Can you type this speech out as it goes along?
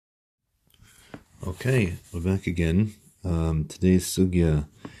Okay, we're back again. Today's sugya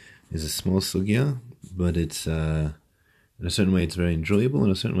is a small sugya, but it's in a certain way it's very enjoyable, in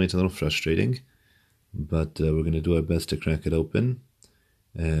a certain way it's a little frustrating. But we're going to do our best to crack it open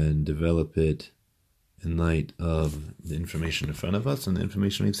and develop it in light of the information in front of us and the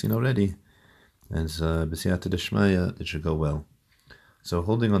information we've seen already. And b'siyata d'shmaya, it should go well. So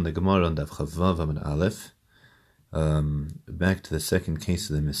holding on the Gemara on Daf Chavav Amud Aleph. Back to the second case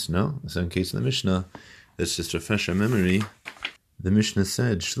of the Mishnah. The second case of the Mishnah, let's just refresh our memory. The Mishnah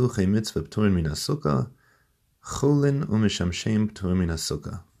said, Shluchei mitzvah p'turin min hasukkah, cholin u'mishamsheim p'turin min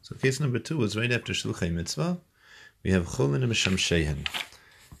hasukkah. So case number 2 was right after Shluchei mitzvah. We have cholin u'mishamshein.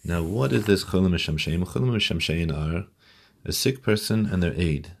 Now what is this cholin u'mishamshein? Cholin u'mishamshein are a sick person and their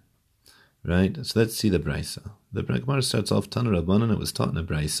aid. Right? So let's see the Braisa. The Gemara starts off, Tana Rabbanan, it was taught in the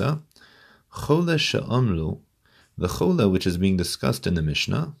Braisa. Chole she'amru, the chola which is being discussed in the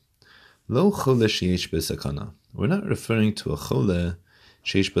Mishnah, lo chola sheyesh b'sakana. We're not referring to a chola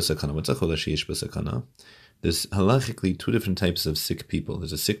sheyesh b'sakana. What's a chola sheyesh b'sakana? There's halachically 2 different types of sick people.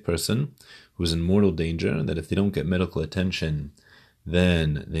 There's a sick person who's in mortal danger, that if they don't get medical attention,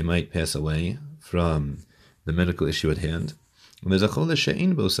 then they might pass away from the medical issue at hand. And there's a chola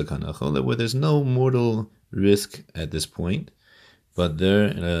she'ein bo sakana, a chola where there's no mortal risk at this point, but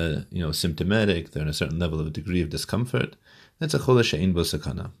they're symptomatic, they're in a certain level of a degree of discomfort. That's a chola she'ein bo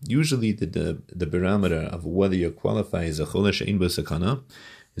sakana. Usually the barometer of whether you qualify as a chola she'ein bo sakana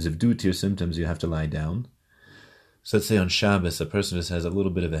is if due to your symptoms you have to lie down. So let's say on Shabbos a person just has a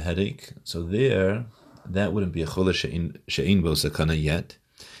little bit of a headache, so that wouldn't be a chola she'ein bo sakana yet.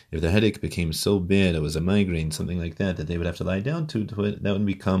 If the headache became so bad, it was a migraine, something like that they would have to lie down to it, that would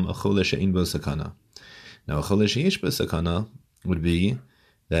become a chola she'ein bo sakana. Now a chola sheyesh bo sakana would be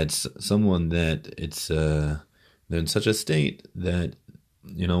that someone that they're in such a state that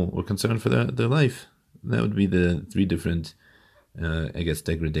we're concerned for their life. That would be the 3 different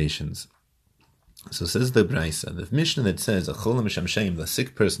degradations. So says the Braisa, the Mishnah that says a chola mishamsheim, the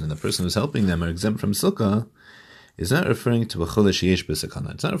sick person and the person who's helping them are exempt from sukkah, is not referring to a chola sheyesh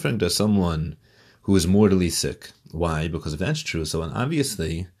b'sakana. It's not referring to someone who is mortally sick. Why? Because if that's true, so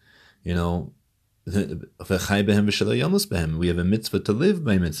obviously, we have a mitzvah to live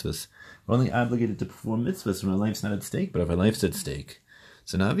by mitzvahs. We're only obligated to perform mitzvahs when our life's not at stake, but if our life's at stake,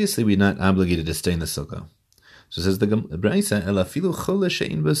 so now obviously we're not obligated to stay in the sukkah. So it says the Braisa, elafilu chola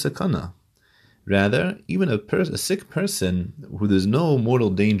she'ein b'sakana. Rather, even a sick person who there's no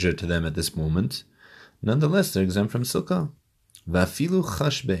mortal danger to them at this moment, nonetheless they're exempt from sukkah. Vafilu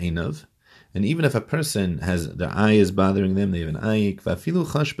chash be'einav, and even if a person has their eye is bothering them, they have an eye, vafilu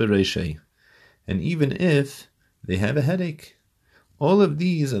chash be'reishei, and even if they have a headache. All of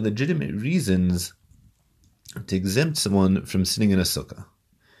these are legitimate reasons to exempt someone from sitting in a sukkah.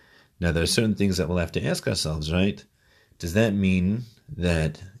 Now there are certain things that we'll have to ask ourselves, right? Does that mean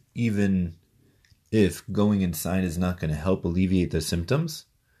that even if going inside is not going to help alleviate their symptoms?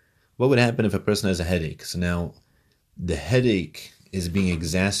 What would happen if a person has a headache? So now the headache is being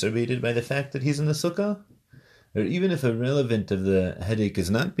exacerbated by the fact that he's in the sukkah? Or even if a relevant of the headache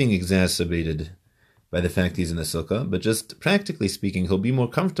is not being exacerbated by the fact he's in the sukkah, but just practically speaking, he'll be more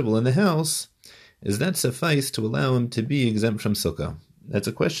comfortable in the house, does that suffice to allow him to be exempt from sukkah? That's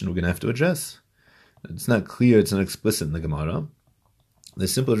a question we're going to have to address. It's not clear, it's not explicit in the Gemara. The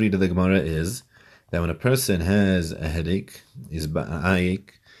simple read of the Gemara is that when a person has a headache, he's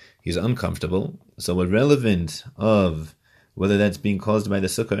uncomfortable, so irrelevant of whether that's being caused by the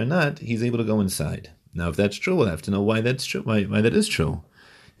sukkah or not, he's able to go inside. Now, if that's true, we'll have to know why that's true. Why that is true.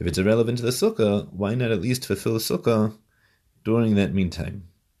 If it's irrelevant to the sukkah, why not at least fulfill the sukkah during that meantime?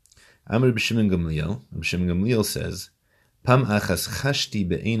 Amr b'Shimon Gamliel. Shimon Gamliel says, "Pam achas chashti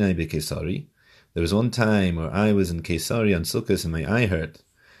be'enai beKesari." There was one time where I was in Kesari on Sukkot and my eye hurt.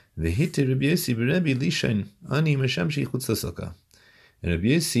 V'hiti Rabbi Yossi b'Rebbi lishain ani meshamshi chutz l'sukkah. And Rabbi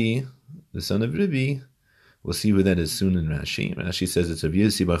Yossi, the son of Rabbi, we'll see who that is soon in Rashi. Rashi says it's Rabbi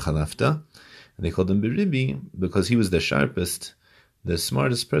Yossi bar Chalafta. And they called him Beribi because he was the sharpest, the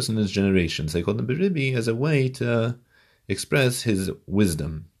smartest person in his generation. So they called him Beribi as a way to express his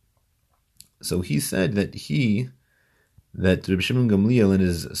wisdom. So he said that Rabbi Shimon Gamliel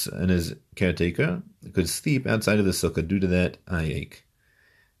and his caretaker could sleep outside of the sukkah due to that eye ache.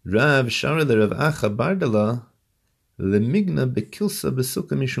 Rav Shara the Rav Acha Bardala lemigna bekilsa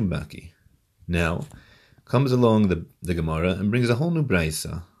besukkah mishum baki. Now comes along the Gemara and brings a whole new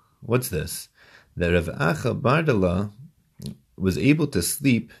Braisa. What's this? That Rav Acha Bardala was able to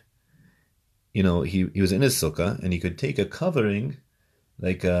sleep, he was in his sukkah, and he could take a covering,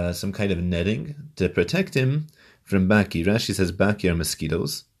 like some kind of netting, to protect him from baki. Rashi says baki are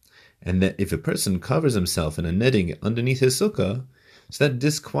mosquitoes, and that if a person covers himself in a netting underneath his sukkah, so that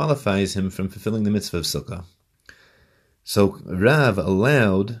disqualifies him from fulfilling the mitzvah of sukkah. So Rav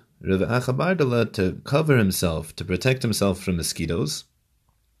allowed Rav Acha Bardala to cover himself, to protect himself from mosquitoes,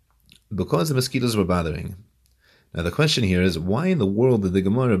 because the mosquitoes were bothering him. Now the question here is, why in the world did the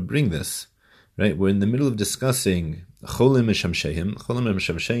Gemara bring this? Right, we're in the middle of discussing cholim mishamsheim. Cholim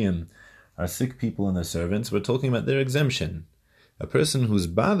mishamsheim are sick people and their servants. We're talking about their exemption. A person who's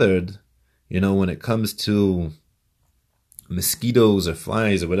bothered, when it comes to mosquitoes or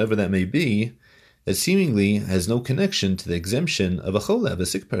flies or whatever that may be, that seemingly has no connection to the exemption of a chola, of a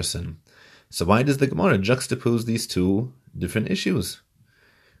sick person. So why does the Gemara juxtapose these two different issues?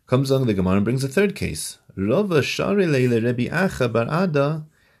 Comes along the Gemara and brings a third case. Rava shari leile Rebbi Acha bar Ada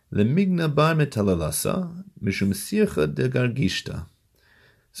lemigna bar metalalasa mishum sircha de gargishta.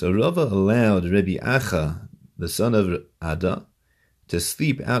 So Rava allowed Rebbi Acha, the son of Ada, to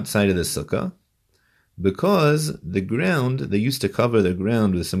sleep outside of the sukkah because the ground, they used to cover the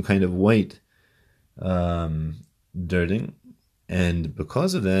ground with some kind of white dirting, and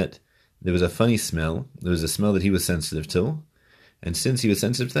because of that, there was a funny smell. There was a smell that he was sensitive to, and since he was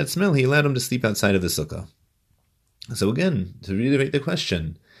sensitive to that smell, he allowed him to sleep outside of the sukkah. So again, to reiterate the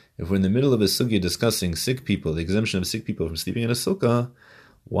question, if we're in the middle of a sugya discussing sick people, the exemption of sick people from sleeping in a sukkah,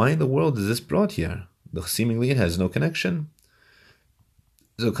 why in the world is this brought here? Seemingly it has no connection.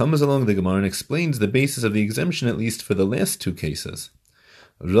 So comes along the Gemara and explains the basis of the exemption, at least for the last two cases.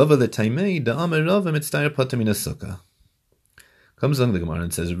 Rava the Taimei da'amar Rava mitzdayer patur min sukkah. Comes along the Gemara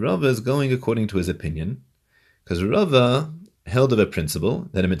and says Rava is going according to his opinion, because Rava held of a principle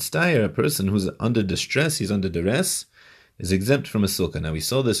that a mitzdayer, a person who's under distress, he's under duress, is exempt from a sukkah. Now we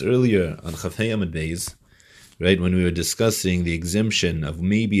saw this earlier on Chafei Amud Beis, right, when we were discussing the exemption of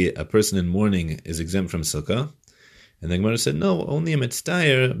maybe a person in mourning is exempt from sukkah. And the Gemara said, no, only a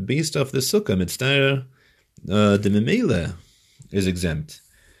mitzdayer based off the sukkah, mitzdayer the memela is exempt.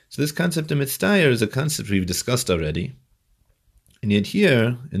 So this concept of mitzdayer is a concept we've discussed already. And yet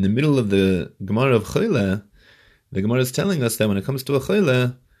here, in the middle of the Gemara of Choyle, the Gemara is telling us that when it comes to a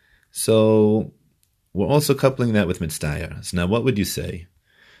Choyle, so we're also coupling that with mitzdayer. So now what would you say?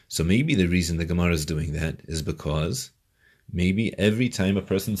 So maybe the reason the Gemara is doing that is because maybe every time a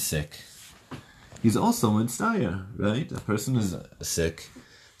person's sick, he's also mitzdayer, right? A person is sick.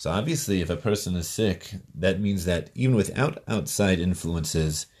 So obviously if a person is sick, that means that even without outside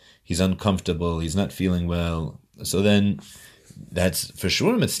influences, he's uncomfortable, he's not feeling well. So then that's for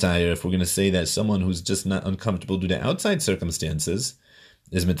sure mitzdayer if we're going to say that someone who's just not uncomfortable due to outside circumstances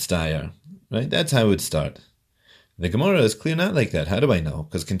is mitzdayer, right? That's how it would start. The Gemara is clear not like that. How do I know?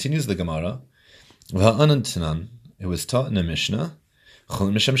 Because continues the Gemara, it was taught in a Mishnah,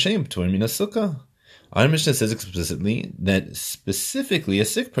 our Mishnah says explicitly that specifically a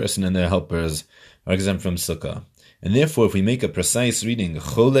sick person and their helpers are exempt from sukkah. And therefore, if we make a precise reading,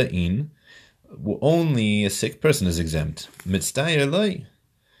 cholein, only a sick person is exempt. Mitzdayer loy.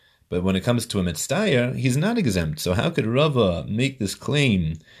 But when it comes to a mitzdayer, he's not exempt. So how could Rava make this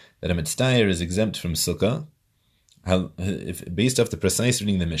claim that a mitzdayer is exempt from sukkah? If based off the precise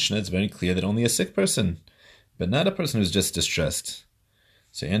reading of the Mishnah, it's very clear that only a sick person, but not a person who's just distressed.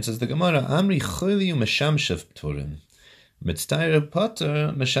 So answers the Gemara, Amri choyli meshamshav pturim. Mitzdayer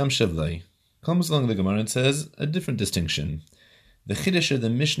pater meshamshav loy. Comes along the Gemara and says a different distinction. The Chiddush of the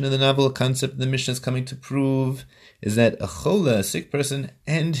Mishnah, the novel concept the Mishnah is coming to prove, is that a chola, a sick person,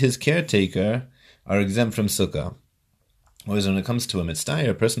 and his caretaker are exempt from sukkah. Whereas when it comes to a mitzdayer,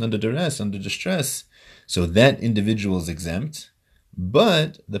 a person under duress, under distress, so that individual is exempt,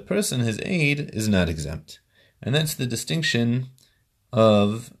 but the person, his aid, is not exempt. And that's the distinction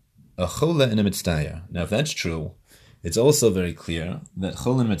of a chola and a mitzdayer. Now if that's true, it's also very clear that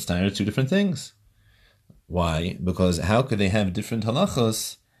chola and mitzdayer are two different things. Why? Because how could they have different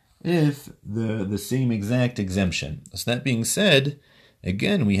halachos if they're the same exact exemption? So that being said,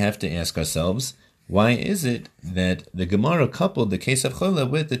 again, we have to ask ourselves, why is it that the Gemara coupled the case of chola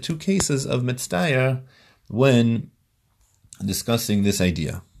with the two cases of mitzdayer when discussing this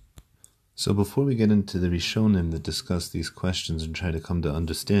idea? So before we get into the Rishonim that discuss these questions and try to come to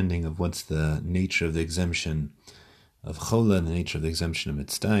understanding of what's the nature of the exemption of chola, the nature of the exemption of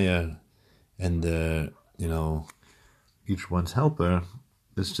mitzdayer, and each one's helper,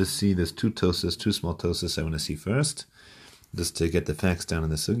 let's just see there's two small tosas I want to see first, just to get the facts down in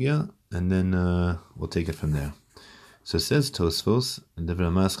the sugya, and then we'll take it from there. So it says Tosfos,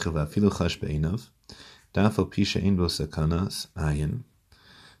 Devra Maschava Filu Chash Be'inav, Dafal Pisha Ein Bo Sakanas Ayin.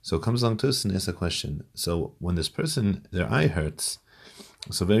 So it comes along to us and asks a question. So when this person, their eye hurts,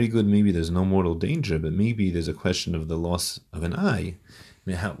 so very good, maybe there's no mortal danger, but maybe there's a question of the loss of an eye.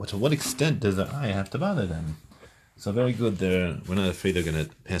 To what extent does their eye have to bother them? So very good. We're not afraid they're going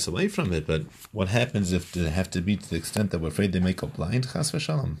to pass away from it, but what happens if they have to be to the extent that we're afraid they may go blind? Chas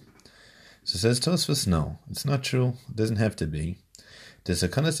v'shalom. So says Tosfos, no, it's not true. It doesn't have to be. There's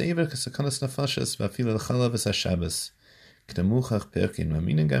sakanas eiver, sakanas nafashas, v'afil l'chalav v'sashabas, k'tamuchach perkin,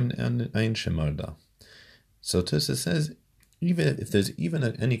 v'minagam ein shemarda. So Tosfos says, even if there's even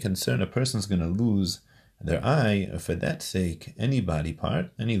any concern a person's going to lose their eye, or for that sake, any body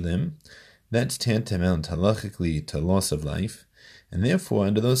part, any limb, that's tantamount halachically to loss of life, and therefore,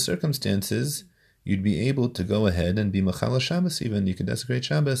 under those circumstances, you'd be able to go ahead and be Machala Shabbos even, you could desecrate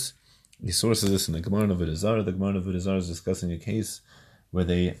Shabbos. He sources this in the Gemara of Avodah Zarah. The Gemara of Avodah Zarah is discussing a case where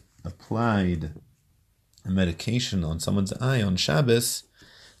they applied a medication on someone's eye on Shabbos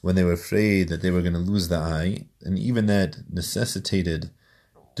when they were afraid that they were going to lose the eye, and even that necessitated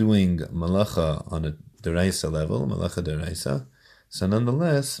doing malacha on a deraisa level, malacha deraisa. So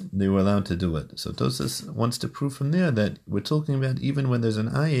nonetheless, they were allowed to do it. So Tosfos wants to prove from there that we're talking about even when there's an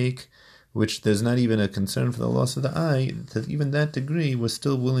eye ache, which there's not even a concern for the loss of the eye, that even that degree we're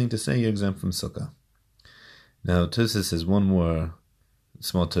still willing to say you're exempt from sukkah. Now Tosfos says one more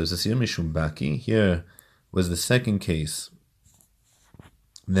small Tosfos here, Mishum Baki. Here was the second case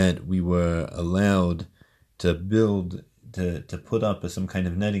that we were allowed to build, to put up some kind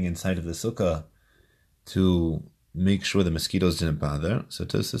of netting inside of the sukkah to make sure the mosquitoes didn't bother. So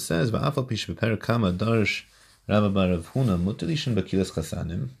Tosfos says, "Va'afal pish beper kama darsh Rabba bar Rav Huna mutilishin bakilas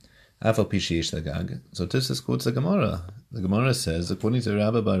chasanim afal pish yesh lagag." So Tosfos quotes the Gemara. The Gemara says, according to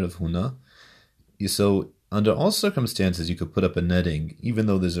Rabba bar Rav Huna, so under all circumstances you could put up a netting, even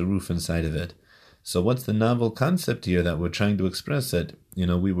though there's a roof inside of it. So what's the novel concept here that we're trying to express? That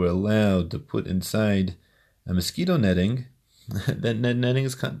we were allowed to put inside a mosquito netting. That netting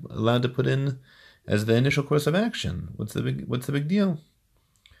is allowed to put in as the initial course of action. What's the big deal?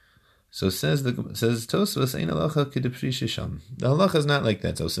 So says Tosfos, Ein halacha k'depri shisham. The halacha is not like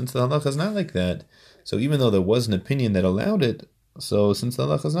that. So since the halacha is not like that, so even though there was an opinion that allowed it, so since the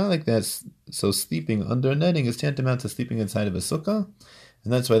halacha is not like that, so sleeping under a netting is tantamount to sleeping inside of a sukkah,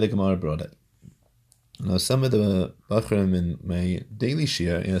 and that's why the Gemara brought it. Now some of the Bachrim in my daily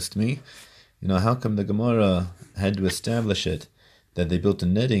shir asked me, how come the Gemara had to establish it that they built a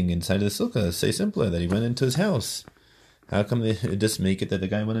netting inside of the sukkah? Say simpler, that he went into his house. How come they just make it that the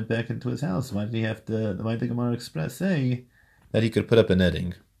guy went back into his house? Why did the Gemara express say that he could put up a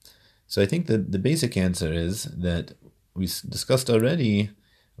netting? So I think that the basic answer is that we discussed already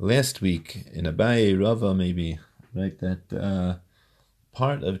last week in Abaye, Rava maybe, right, that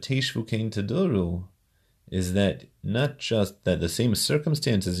part of Teishvu Kein Tedoru is that not just that the same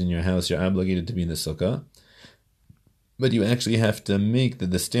circumstances in your house you're obligated to be in the sukkah, but you actually have to make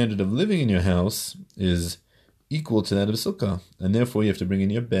that the standard of living in your house is equal to that of sukkah, and therefore you have to bring in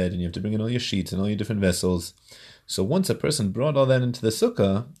your bed, and you have to bring in all your sheets and all your different vessels. So once a person brought all that into the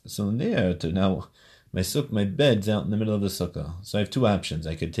sukkah, so there to now my bed's out in the middle of the sukkah. So I have two options: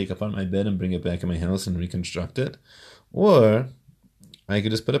 I could take apart my bed and bring it back in my house and reconstruct it, or I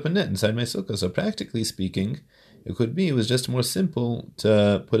could just put up a net inside my sukkah. So practically speaking, it was just more simple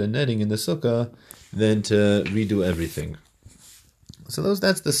to put a netting in the sukkah than to redo everything. So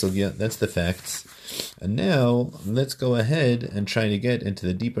that's the sugya, that's the facts. And now let's go ahead and try to get into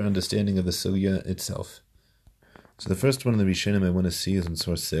the deeper understanding of the sugya itself. So the first one of the Rishonim I want to see is in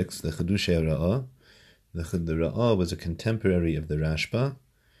source 6, the Chedushei Ra'ah. The Ra'ah was a contemporary of the Rashba.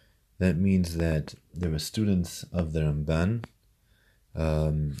 That means that they were students of the Ramban.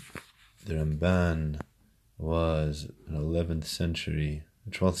 The Ramban was an 12th century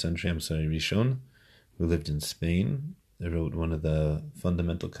Rishon, who lived in Spain. They wrote one of the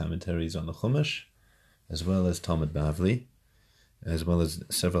fundamental commentaries on the Chumash, as well as Talmud Bavli, as well as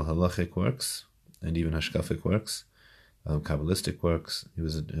several halachic works, and even hashkafic works, Kabbalistic works. He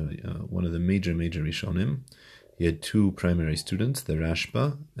was one of the major Rishonim. He had two primary students, the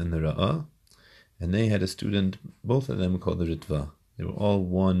Rashba and the Ra'ah, and they had a student, both of them called the Ritva. They were all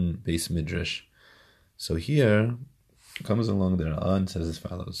one base midrash. So here comes along the Ra'ah and says as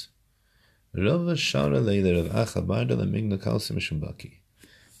follows: Rava shara leila Rav Acha Bardala migna kalsim shumbaki.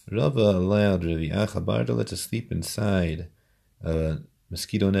 Rava allowed Rav Acha Bardala to sleep inside a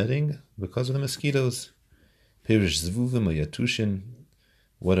mosquito netting because of the mosquitoes. Pirish zvuvim or yatushin.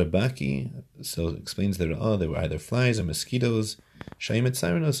 What a baki? So explains the Ra'ah, they were either flies or mosquitoes. Shayim et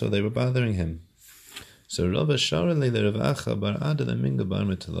Cyrano, so they were bothering him. So Rava shara leila Rav Acha Bar Ada minga bar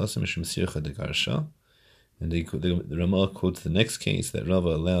metalasam mishum sircha de garsha. And the Ramah quotes the next case that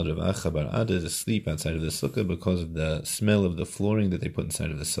Rava allowed Rav Acha Bar Ada to sleep outside of the sukkah because of the smell of the flooring that they put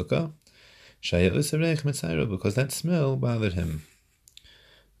inside of the sukkah. Shaya Usarech Mitzayro, because that smell bothered him.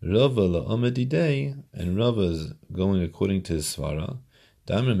 Rava la'amedidei, and Rava is going according to his svara.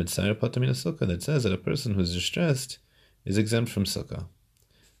 Damar mitzayir pater min sukkah, that says that a person who is distressed is exempt from sukkah.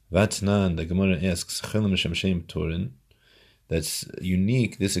 Vatnan, the Gemara asks, chelim shem shem turin. That's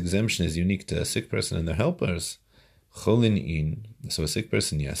unique. This exemption is unique to a sick person and their helpers. Cholin in. So a sick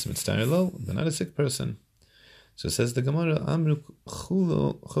person, yes, mitzayir lo, but not a sick person. So says the Gemara, Amru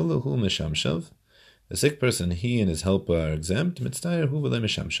chulu hu mishamshav. A sick person, he and his helper are exempt. Mitzayir hu v'le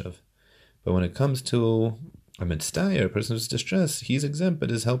mishamshav. But when it comes to a mitzayir, a person who's distressed, he's exempt, but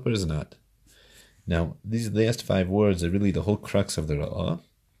his helper is not. Now, these last 5 words are really the whole crux of the Ra'ah.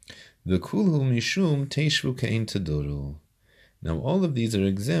 V'kulhu mishum teishvu kein teduru. Now, all of these are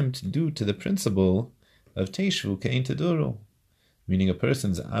exempt due to the principle of teishvu kein teduru, meaning a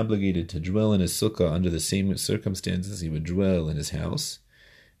person's obligated to dwell in his sukkah under the same circumstances he would dwell in his house.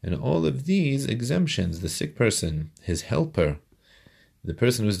 And all of these exemptions, the sick person, his helper, the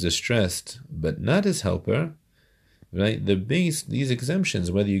person who's distressed, but not his helper, right? They're based, these exemptions,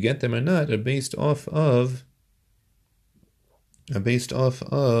 whether you get them or not, are based off of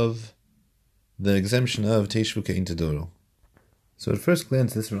the exemption of Teishvu Kein Teduru. So at first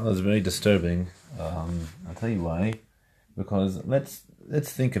glance, this is very disturbing. I'll tell you why. Because let's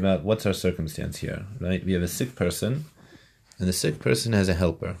think about what's our circumstance here, right? We have a sick person, and the sick person has a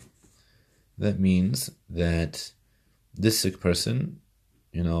helper. That means that this sick person,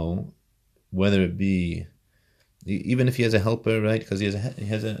 whether it be, even if he has a helper, right? Because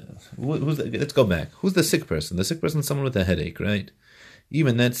let's go back. Who's the sick person? The sick person is someone with a headache, right?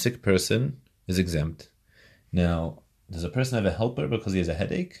 Even that sick person is exempt. Now, does a person have a helper because he has a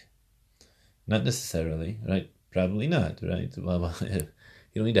headache? Not necessarily, right? Probably not, right? Well, you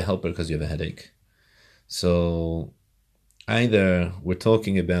don't need a helper because you have a headache. So either we're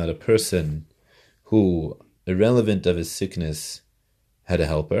talking about a person who, irrelevant of his sickness, had a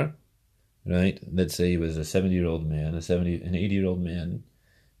helper, right? Let's say he was a 70-year-old man, an 80-year-old man,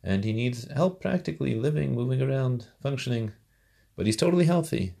 and he needs help practically living, moving around, functioning, but he's totally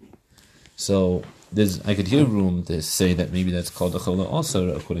healthy. So I could hear room to say that maybe that's called a chola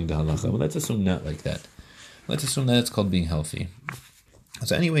also according to halacha. Well, let's assume not like that. Let's assume that it's called being healthy.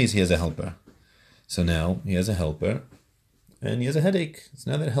 So anyways, he has a helper. So now he has a helper, and he has a headache.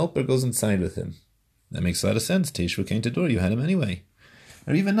 So now that helper goes inside with him. That makes a lot of sense. Teishvu Kein Teduru, you had him anyway.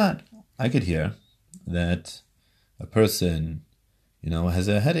 Or even not. I could hear that a person, has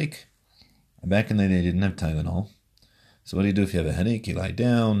a headache. Back in the day, they didn't have Tylenol. So what do you do if you have a headache? You lie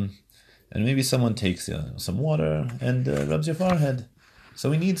down, and maybe someone takes some water and rubs your forehead. So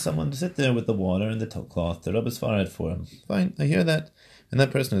we need someone to sit there with the water and the cloth to rub his forehead for him. Fine, I hear that. And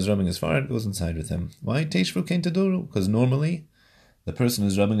that person who's rubbing his forehead goes inside with him. Why? Teishvu Kein Teduru. Because normally, the person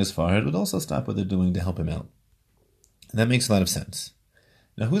who's rubbing his forehead would also stop what they're doing to help him out. And that makes a lot of sense.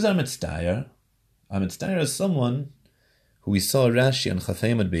 Now, who's our mitzdayer? Our mitzdayer is someone who we saw Rashi on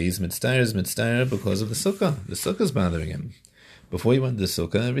Chafayim Beis. Mitzdayer is mitzdayer because of the sukkah. The sukkah is bothering him. Before he went to the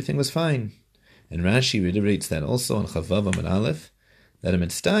sukkah, everything was fine. And Rashi reiterates that also on Chavav Amud Aleph, that a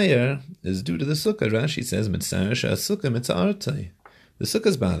mitzdayer is due to the sukkah. Rashi says, mitzdayer she'asukkah mitza'artai. The sukkah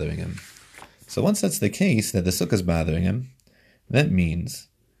is bothering him. So once that's the case, that the sukkah is bothering him, that means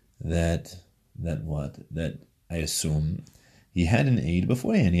that I assume he had an aid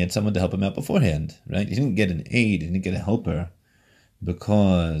beforehand. He had someone to help him out beforehand, right? He didn't get an aid, he didn't get a helper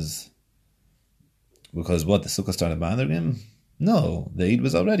because what, the sukkah started bothering him? No, the aid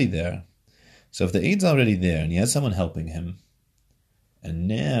was already there. So if the aid's already there and he has someone helping him, and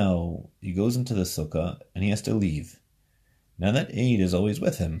now he goes into the sukkah and he has to leave, now that aid is always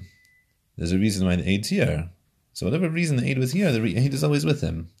with him. There's a reason why the aid's here. So whatever reason the aid was here, the aid is always with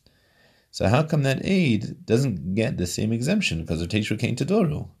him. So how come that aid doesn't get the same exemption because of Teishvu Kein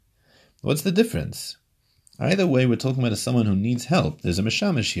Teduru? What's the difference? Either way, we're talking about someone who needs help. There's a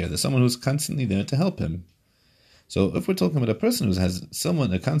mishamish here. There's someone who's constantly there to help him. So if we're talking about a person who has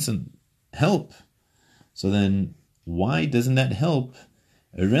a constant help, so then why doesn't that help,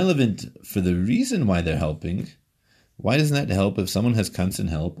 irrelevant for the reason why they're helping, why doesn't that help if someone has constant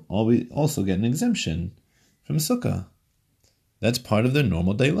help also get an exemption from sukkah? That's part of their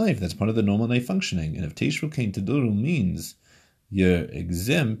normal day life. That's part of their normal day functioning. And if Teishvu Kein Teduru means you're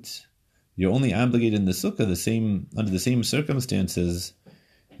exempt, you're only obligated in the sukkah under the same circumstances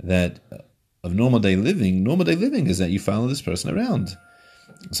that of normal day living is that you follow this person around.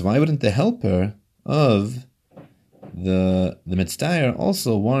 So why wouldn't the helper of the mitzdayer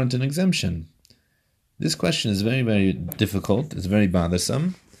also warrant an exemption? This question is very, very difficult. It's very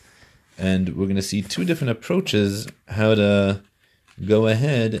bothersome. And we're going to see 2 different approaches how to go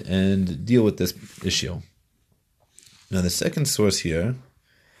ahead and deal with this issue. Now, the second source here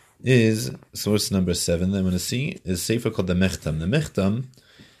is source number 7 that I'm going to see is sefer called the Mechtam. The Mechtam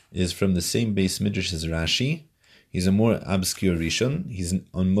is from the same base midrash as Rashi. He's a more obscure Rishon. He's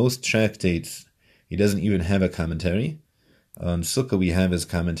on most tractates. He doesn't even have a commentary. On Sukkah we have his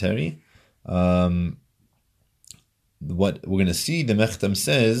commentary. What we're going to see the Mechtam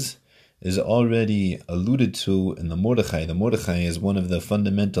says is already alluded to in the Mordechai. The Mordechai is one of the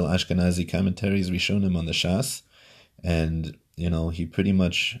fundamental Ashkenazi commentaries Rishonim on the Shas, and he pretty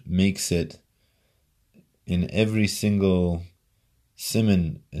much makes it in every single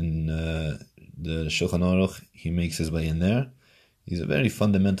siman in the Shulchan Aruch. He makes his way in there. He's a very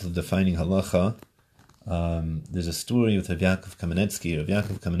fundamental defining halacha. There's a story with Rav Yaakov Kamenetsky. Rav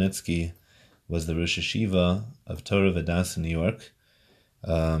Yaakov Kamenetsky was the Rosh Hashiva of Torah Vodaas in New York.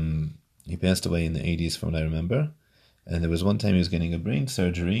 He passed away in the 80s from what I remember. And there was one time he was getting a brain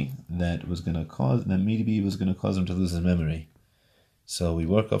surgery that was going to cause him to lose his memory. So we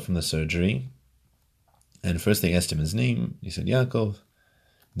woke up from the surgery, and first they asked him his name. He said Yaakov.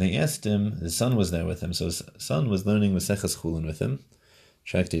 They asked him, his son was there with him, so his son was learning Maseches Chulin with him,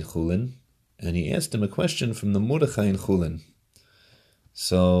 Tractate Chulin, and he asked him a question from the Mordechai in Chulin.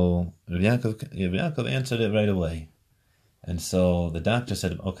 So Rav Yaakov answered it right away. And so the doctor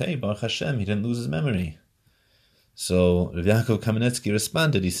said, okay, Baruch Hashem, he didn't lose his memory. So Rav Yaakov Kamenetsky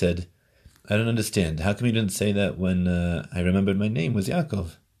responded, he said, I don't understand. How come you didn't say that when I remembered my name was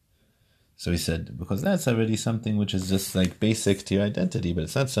Yaakov? So he said, because that's already something which is just like basic to your identity, but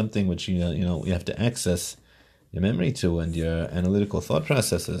it's not something which you have to access your memory to and your analytical thought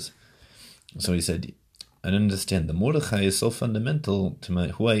processes. So he said, I don't understand. The Mordechai is so fundamental to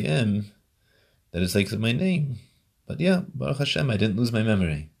who I am that it's like my name. But yeah, Baruch Hashem, I didn't lose my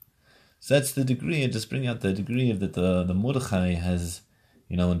memory. So that's the degree, and just bring out the degree of that the Mordechai has,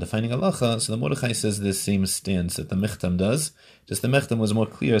 in defining halacha. So the Mordechai says this same stance that the Mechtam does. Just the Mechtam was more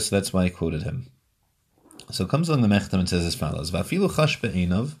clear, so that's why I quoted him. So it comes along the Mechtam and says as follows: Va'afilu chash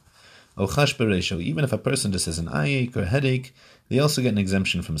be'einav, o chash be'reisho. Even if a person just has an eye ache or headache, they also get an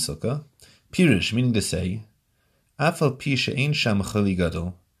exemption from sukkah. Pirish, meaning to say, afal pi she'ein sham chali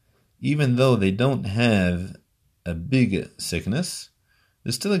gadol. Even though they don't have a big sickness,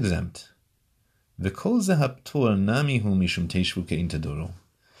 they're still exempt. V'kol ze haptor nami hu mishum teishvu ke'in tadoro.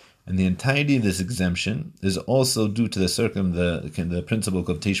 And the entirety of this exemption is also due to the principle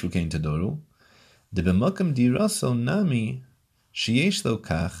of teishvu ke'in tadoro. De b'makam diraso nami sheyesh lo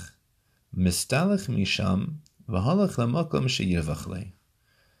kach mistalech misham v'halach lamakom sheyirvach lei.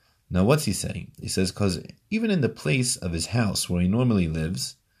 Now what's he saying? He says, because even in the place of his house where he normally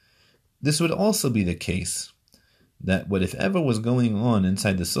lives, this would also be the case, that whatever was going on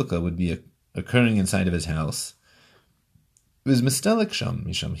inside the sukkah would be occurring inside of his house. It was mistelek sham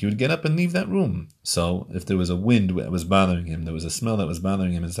misham. He would get up and leave that room. So if there was a wind that was bothering him, there was a smell that was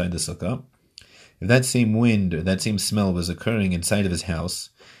bothering him inside the sukkah, if that same wind or that same smell was occurring inside of his house,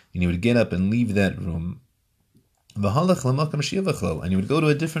 and he would get up and leave that room, and he would go to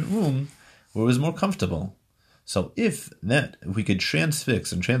a different room where it was more comfortable. So if we could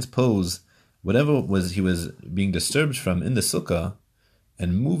transfix and transpose whatever he was being disturbed from in the sukkah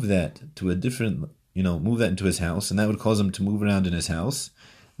and move that to a different, move that into his house, and that would cause him to move around in his house,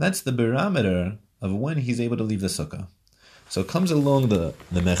 that's the barometer of when he's able to leave the sukkah. So it comes along the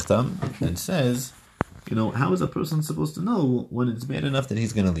Mechtam and says, how is a person supposed to know when it's bad enough that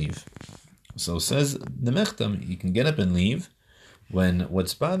he's going to leave? So says the Mechtam, you can get up and leave when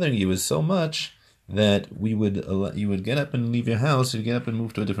what's bothering you is so much that you would get up and leave your house, you'd get up and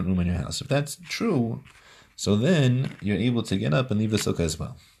move to a different room in your house. If that's true, so then you're able to get up and leave the sukkah as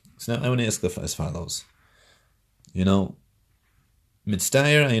well. So now I want to ask as follows. Mitzdayer,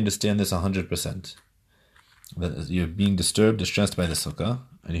 I understand this 100%. That you're being distressed by the sukkah,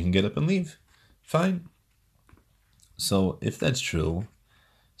 and you can get up and leave. Fine. So if that's true,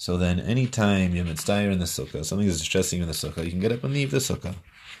 so then any time you're mitzdayer in the sukkah, something is distressing you in the sukkah, you can get up and leave the sukkah.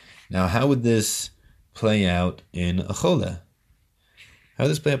 Now, how would this play out in a chole? How would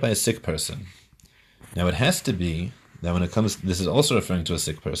this play out by a sick person? Now, it has to be that when it comes, this is also referring to a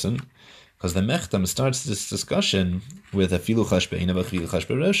sick person, because the Mechtam starts this discussion with a afilu chash be'einav, afilu chash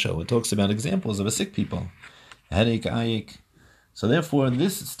be'resho. It talks about examples of a sick people, headache, eye ache. So therefore,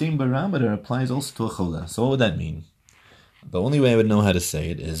 this same barometer applies also to a chole. So what would that mean? The only way I would know how to say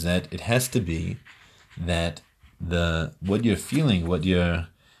it is that it has to be that what you're feeling, what you're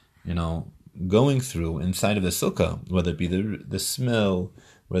going through inside of the sukkah, whether it be the smell,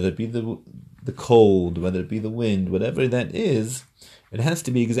 whether it be the cold, whether it be the wind, whatever that is, it has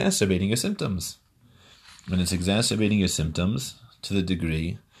to be exacerbating your symptoms. When it's exacerbating your symptoms to the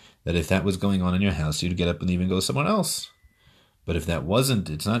degree that if that was going on in your house, you'd get up and even go somewhere else. But if that wasn't,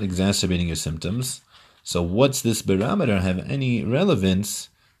 it's not exacerbating your symptoms. So what's this barometer have any relevance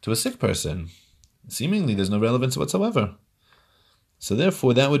to a sick person? Seemingly there's no relevance whatsoever. So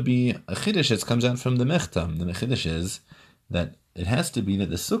therefore that would be a chiddush that comes out from the mechtam. The chiddush is that it has to be that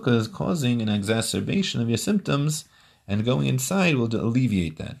the sukkah is causing an exacerbation of your symptoms, and going inside will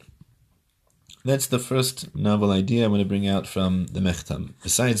alleviate that. That's the first novel idea I want to bring out from the mechtam.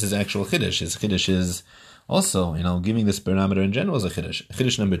 Besides his actual chiddush, his chiddush is also, giving this barometer in general is a chiddush.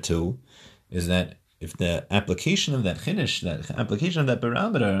 Chiddush number 2 is that if the application of that chiddush, that application of that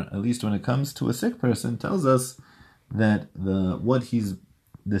barometer, at least when it comes to a sick person, tells us that the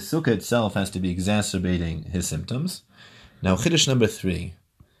sukkah itself has to be exacerbating his symptoms. Now, chiddush number 3,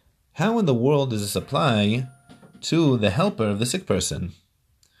 how in the world does this apply to the helper of the sick person?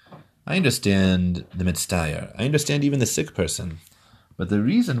 I understand the mitztayer, I understand even the sick person, but the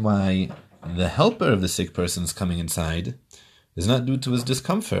reason why the helper of the sick person is coming inside is not due to his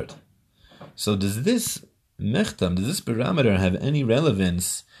discomfort. So does this mechtam, does this barometer have any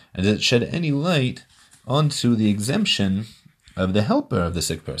relevance, and does it shed any light onto the exemption of the helper of the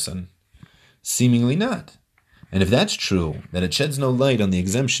sick person? Seemingly not. And if that's true, that it sheds no light on the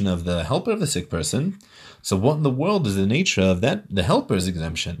exemption of the helper of the sick person, so what in the world is the nature of that, the helper's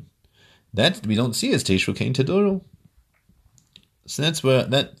exemption? That we don't see as Teishvu Kein Taduru. So that's where,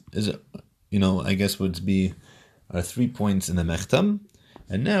 that is, I guess would be our 3 points in the mechtam.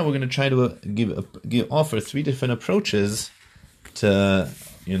 And now we're going to try to offer 3 different approaches to,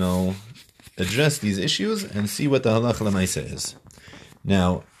 address these issues and see what the halacha l'maisa is.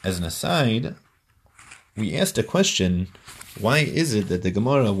 Now, as an aside, we asked a question: why is it that the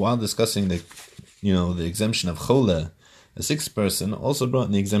Gemara, while discussing the exemption of chola, a sick person, also brought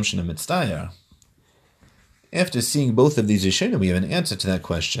in the exemption of mitztayer? After seeing both of these Rishonim, we have an answer to that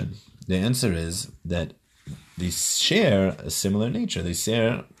question. The answer is that they share a similar nature. They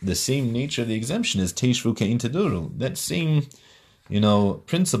share the same nature of the exemption as Teishvu Kein Taduru. That same,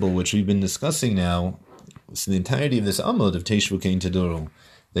 principle which we've been discussing now, so the entirety of this amud of Teishvu Kein Taduru,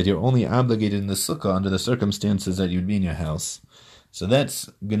 that you're only obligated in the sukkah under the circumstances that you'd be in your house. So that's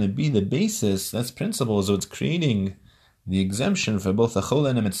going to be the basis, that's principle, so it's creating the exemption for both the chola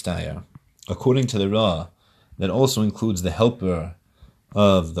and the mitztayer. According to the Ra, that also includes the helper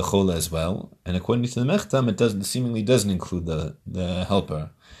of the chola as well, and according to the mechtam, it seemingly doesn't include the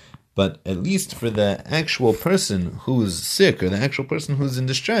helper. But at least for the actual person who's sick, or the actual person who's in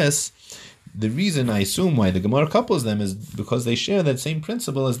distress, the reason I assume why the Gemara couples them is because they share that same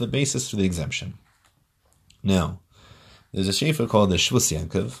principle as the basis for the exemption. Now, there's a shefer called the Shvus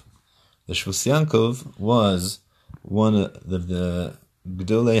Yankov. The Shvus Yankov was one of the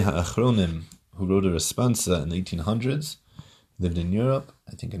Gdolei HaAchronim who wrote a responsa in the 1800s, lived in Europe,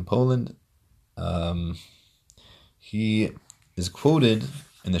 I think in Poland. He is quoted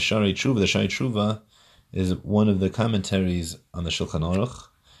in the Shari Tshuva. The Shari Tshuva is one of the commentaries on the Shulchan Aruch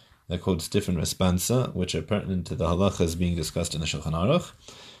that quotes different responsa, which are pertinent to the halachas being discussed in the Shulchan Aruch.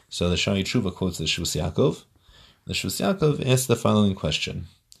 So the Shari Tshuva quotes the Shvus Yaakov. The Shvus Yaakov asks the following question: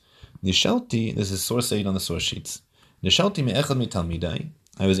 Nishalti, this is source 8 on the source sheets. Nishalti me'echad mitalmidai.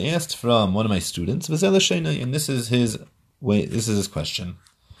 I was asked from one of my students, and this is his question.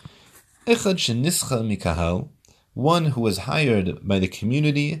 Echad shenischa mikahal, one who was hired by the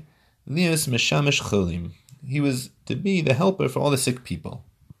community, lias meshamish cholim. He was to be the helper for all the sick people.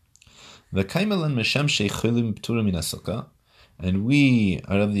 V'kaimelan meshamshei cholim p'tura min hasukkah, and we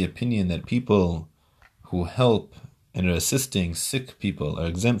are of the opinion that people who help and are assisting sick people are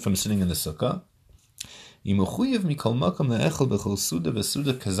exempt from sitting in the sukkah. Is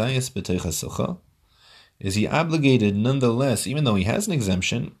he obligated nonetheless, even though he has an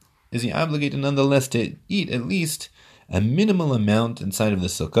exemption, is he obligated nonetheless to eat at least a minimal amount inside of the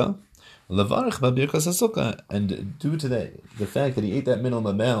sukkah? And due to the fact that he ate that minimal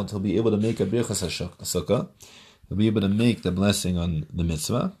amount, he'll be able to make a birchas sukkah. He'll be able to make the blessing on the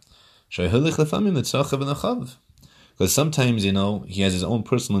mitzvah. Because sometimes, he has his own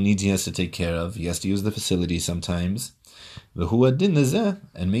personal needs he has to take care of. He has to use the facility sometimes.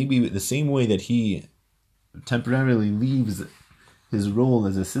 And maybe the same way that he temporarily leaves his role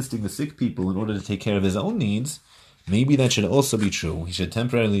as assisting the sick people in order to take care of his own needs, maybe that should also be true. He should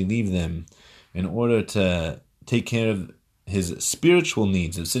temporarily leave them in order to take care of his spiritual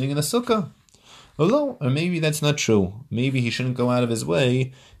needs of sitting in a sukkah. Or maybe that's not true. Maybe he shouldn't go out of his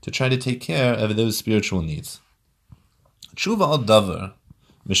way to try to take care of those spiritual needs. Tshuva al davar,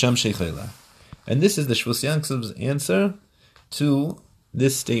 misham sheichela. And this is the Shvus Yankov's answer to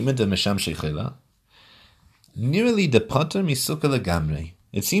this statement of misham sheichela. Nearly depater misukkah legamrei.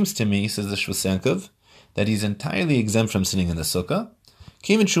 It seems to me, says the Shvus Yankov, that he's entirely exempt from sitting in the sukkah,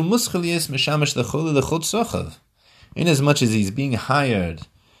 in as much as he's being hired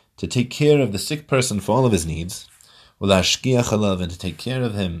to take care of the sick person for all of his needs, and to take care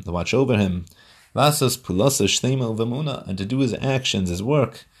of him, to watch over him, and to do his actions, his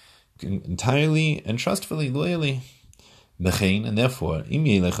work, entirely and trustfully, loyally. And therefore, if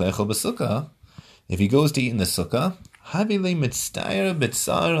he goes to eat in the sukkah,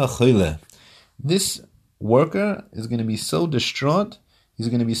 this worker is going to be so distraught, he's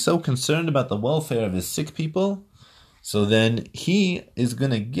going to be so concerned about the welfare of his sick people, so then he's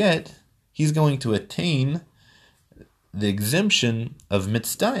going to attain the exemption of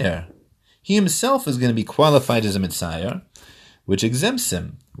mitzdayer. He himself is going to be qualified as a mitzdayer, which exempts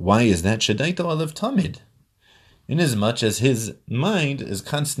him. Why is that? Shadaito alav tamid. Inasmuch as his mind is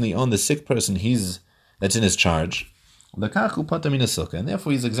constantly on the sick person that's in his charge, and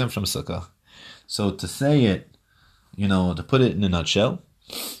therefore he's exempt from sukkah. So to say it, to put it in a nutshell,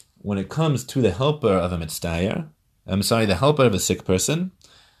 when it comes to the helper of a mitzdayer, the helper of a sick person,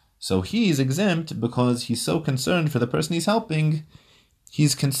 so he's exempt because he's so concerned for the person he's helping,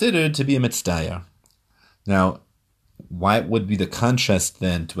 he's considered to be a mitzdayer. Now, why would be the contrast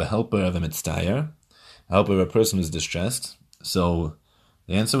then to a helper of a mitzdayer, a helper of a person who's distressed? So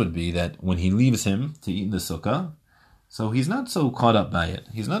the answer would be that when he leaves him to eat in the sukkah, so he's not so caught up by it.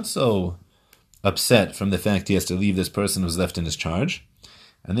 He's not so upset from the fact he has to leave this person who's left in his charge,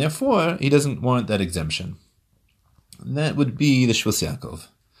 and therefore he doesn't warrant that exemption. And that would be the Shvus Yaakov.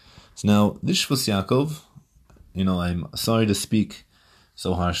 So now, this Shvus Yaakov, I'm sorry to speak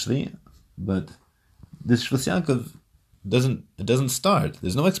so harshly, but this Shvus Yaakov doesn't start.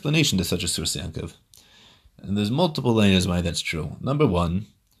 There's no explanation to such a Shvus Yaakov. And there's multiple layers why that's true. Number one,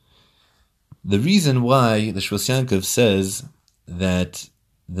 the reason why the Shvus Yaakov says that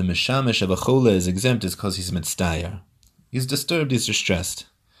the Meshamish of a Chola is exempt is because he's mitzdayer. He's disturbed, he's distressed.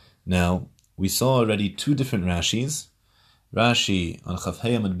 Now, we saw already two different Rashis. Rashi on Chaf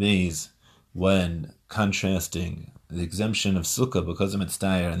Hey Amud Beis, when contrasting the exemption of sukkah because of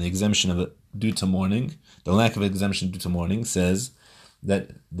mitzdayer and the exemption of it due to mourning, the lack of exemption due to mourning, says that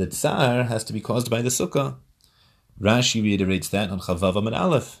the tsar has to be caused by the sukkah. Rashi reiterates that on Chaf Vav Amud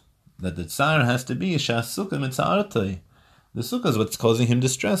Aleph, that the tsar has to be shas sukkah mitzartei. The sukkah is what's causing him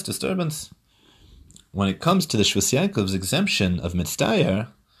distress, disturbance. When it comes to the Shvus Yaakov's exemption of mitzdayer,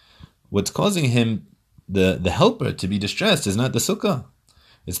 what's causing him, the helper, to be distressed is not the sukkah.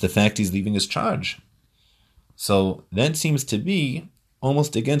 It's the fact he's leaving his charge. So that seems to be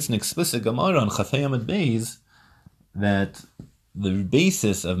almost against an explicit Gemara on Chaf Hey Amud Beis, that the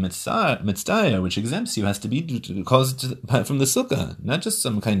basis of mitzdayer, which exempts you, has to be caused from the sukkah, not just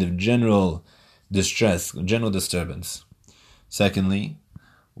some kind of general distress, general disturbance. Secondly,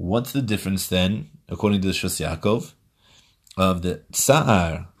 what's the difference then, according to the Shvus Yaakov, of the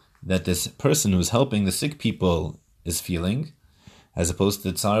tsa'ar that this person who's helping the sick people is feeling, as opposed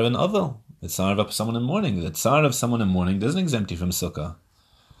to the tsa'ar of an avel, the tsa'ar of someone in mourning? The tsa'ar of someone in mourning doesn't exempt you from sukkah,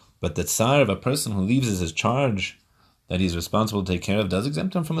 but the tsa'ar of a person who leaves his charge that he's responsible to take care of does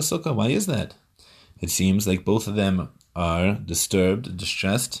exempt him from a sukkah. Why is that? It seems like both of them are disturbed,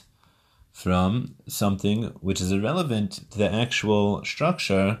 distressed from something which is irrelevant to the actual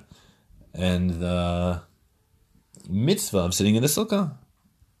structure and the mitzvah of sitting in the sukkah.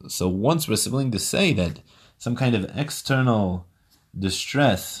 So once we're willing to say that some kind of external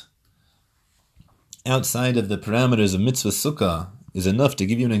distress outside of the parameters of mitzvah sukkah is enough to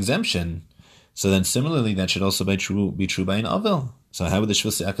give you an exemption, so then similarly that should also be true by an avel. So how would the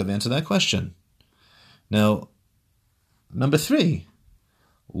Shvus Yaakov answer that question? Now, number 3,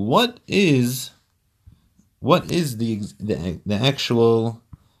 what is the actual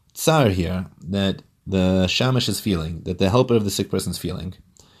tsar here that the shamash is feeling, that the helper of the sick person is feeling?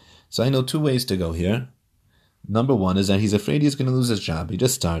 So I know 2 ways to go here. Number 1 is that he's afraid he's going to lose his job. He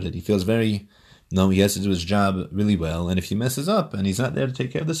just started. He feels he has to do his job really well, and if he messes up and he's not there to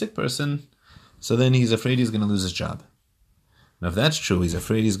take care of the sick person, so then he's afraid he's going to lose his job. Now if that's true, he's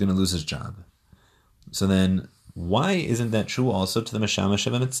afraid he's going to lose his job. So then, why isn't that true also to the Meshamash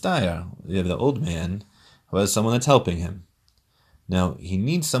of a mitzdayer? You have the old man who has someone that's helping him. Now, he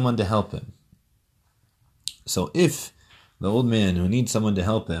needs someone to help him. So if the old man who needs someone to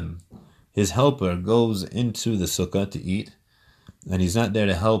help him, his helper goes into the sukkah to eat, and he's not there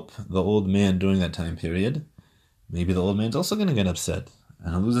to help the old man during that time period, maybe the old man's also going to get upset,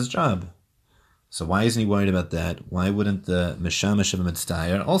 and he'll lose his job. So why isn't he worried about that? Why wouldn't the Meshamash of a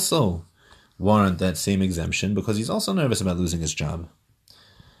mitzdayer also warrant that same exemption? Because he's also nervous about losing his job.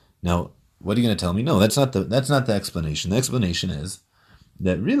 Now, what are you going to tell me? No, that's not the explanation. The explanation is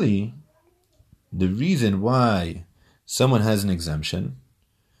that really the reason why someone has an exemption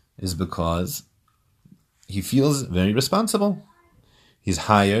is because he feels very responsible. He's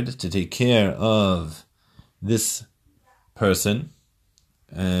hired to take care of this person,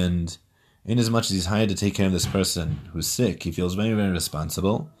 and in as much as he's hired to take care of this person who's sick, he feels very, very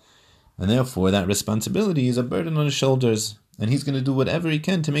responsible, and therefore that responsibility is a burden on his shoulders, and he's going to do whatever he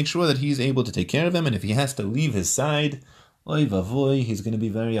can to make sure that he's able to take care of him, and if he has to leave his side, oy vavoy, he's going to be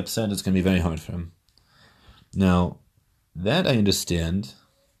very upset, it's going to be very hard for him. Now, that I understand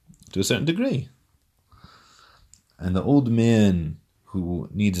to a certain degree. And the old man who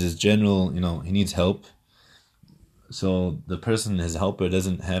needs his general, he needs help, so the person, his helper,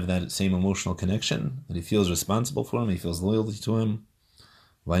 doesn't have that same emotional connection, that he feels responsible for him, he feels loyalty to him.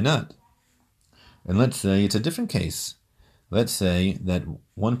 Why not? And let's say it's a different case. Let's say that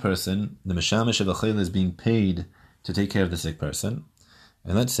one person, the Meshamash of a Chayil, is being paid to take care of the sick person.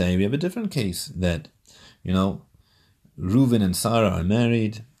 And let's say we have a different case that, Reuven and Sarah are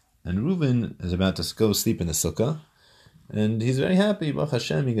married, and Reuven is about to go sleep in the sukkah, and he's very happy, Baruch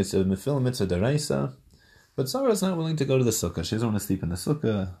Hashem, he gets a mefil mitzvah deraisa, but Sarah's not willing to go to the sukkah. She doesn't want to sleep in the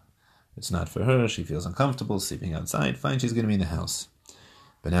sukkah. It's not for her. She feels uncomfortable sleeping outside. Fine, she's going to be in the house.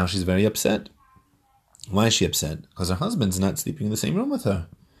 But now she's very upset. Why is she upset? Because her husband's not sleeping in the same room with her.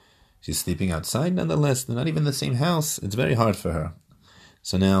 She's sleeping outside nonetheless. They're not even in the same house. It's very hard for her.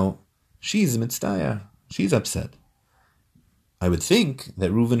 So now she's mitztayar. She's upset. I would think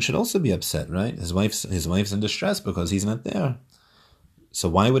that Reuven should also be upset, right? His wife's in distress because he's not there. So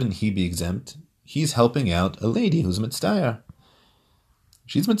why wouldn't he be exempt? He's helping out a lady who's mitztayar.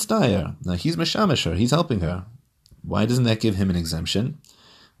 She's mitztayar. Now he's meshamesher. He's helping her. Why doesn't that give him an exemption?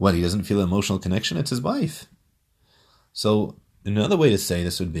 What, he doesn't feel an emotional connection? It's his wife. So another way to say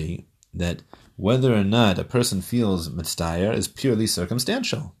this would be that whether or not a person feels mitztayar is purely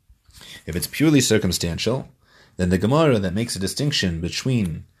circumstantial. If it's purely circumstantial, then the Gemara that makes a distinction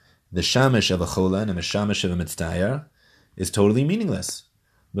between the shamish of a chola and a meshamish of a mitztayar is totally meaningless.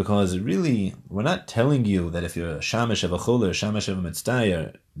 Because really, we're not telling you that if you're a shamish of a chola or a shamish of a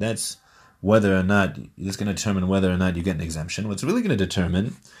mitztayar, that's whether or not, it's going to determine whether or not you get an exemption. What's really going to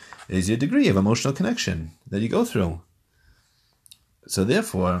determine is your degree of emotional connection that you go through. So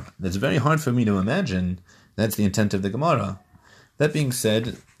therefore, it's very hard for me to imagine that's the intent of the Gemara. That being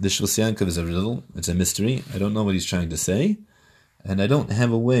said, the Shvus Yankov is a riddle, it's a mystery. I don't know what he's trying to say, and I don't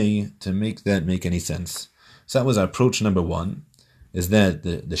have a way to make that make any sense. So that was our approach number one, is that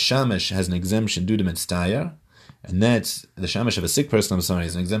the shamash has an exemption due to mitztayar, and that's the shamash of a sick person, is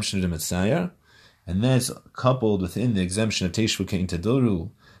an exemption due to mitztayar, and that's coupled within the exemption of teishvu kein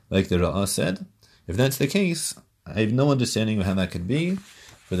tadoru, like the Ra'ah said. If that's the case, I have no understanding of how that could be,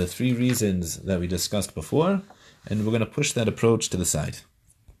 for the three reasons that we discussed before, and we're going to push that approach to the side.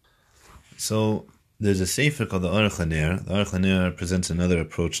 So there's a sefer called the Aruch LaNer. The Aruch LaNer presents another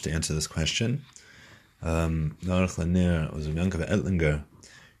approach to answer this question. The Aruch LaNer was a Yankov Ettlinger.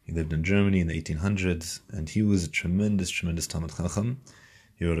 He lived in Germany in the 1800s, and he was a tremendous Talmid Chacham.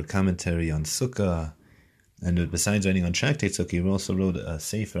 He wrote a commentary on Sukkah, and besides writing on Tractate Sukkah, he also wrote a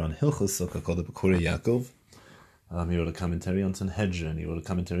sefer on Hilchos Sukkah called the Bekorei Yaakov. He wrote a commentary on Sanhedrin. He wrote a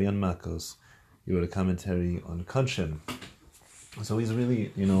commentary on Makos. He wrote a commentary on Kodshim. So he's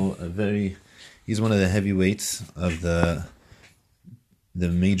really, he's one of the heavyweights of the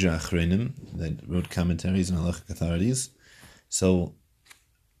major Achronim that wrote commentaries on halachic authorities. So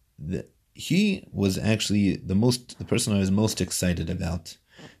he was actually the person I was most excited about.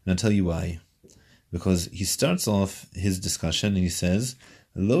 And I'll tell you why. Because he starts off his discussion and he says,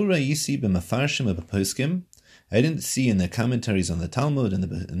 Lo ra'isi b'mafarshim b'poskim. I didn't see in the commentaries on the Talmud and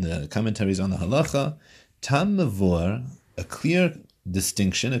the commentaries on the Halacha, tam mavor, a clear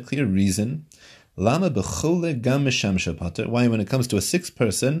distinction, a clear reason, lama b'chole gam mishamsha pater, why when it comes to a sick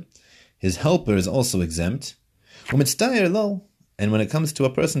person, his helper is also exempt, u'mitztayar lo, and when it comes to a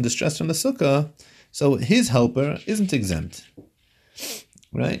person distressed from the sukkah, so his helper isn't exempt.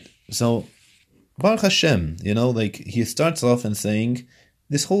 Right? So, Baruch Hashem, he starts off and saying,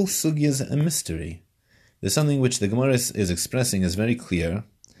 this whole sugya is a mystery. There's something which the Gemara is expressing is very clear,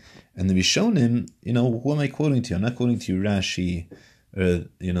 and the Rishonim, who am I quoting to you? I'm not quoting to you Rashi, or,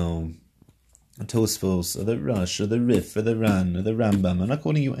 Tosfos, or the Rush, or the Rif, or the Ran, or the Rambam. I'm not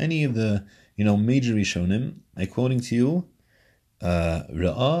quoting you any of the, major Rishonim. I'm quoting to you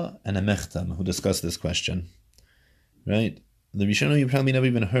Ra'ah and Amechtam, who discussed this question. Right? The Rishonim you probably never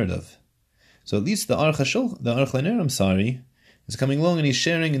even heard of. So at least the Aruch LaNer, is coming along and he's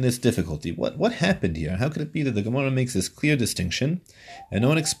sharing in this difficulty. What happened here? How could it be that the Gemara makes this clear distinction and no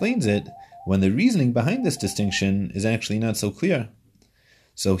one explains it when the reasoning behind this distinction is actually not so clear?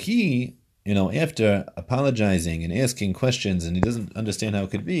 So he after apologizing and asking questions, and he doesn't understand how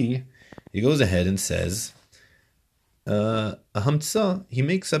it could be, he goes ahead and says, a hamtza, he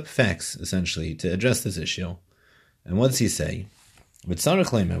makes up facts, essentially, to address this issue. And what does he say? We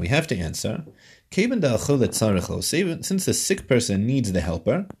have to answer, since the sick person needs the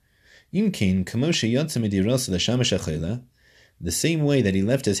helper, the same way that he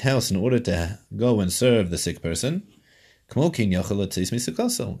left his house in order to go and serve the sick person,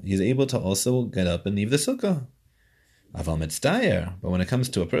 he is able to also get up and leave the sukkah. But when it comes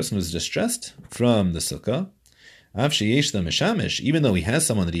to a person who's distressed from the sukkah, even though he has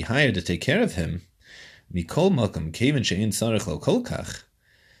someone that he hired to take care of him,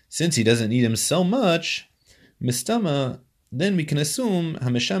 since he doesn't need him so much, then we can assume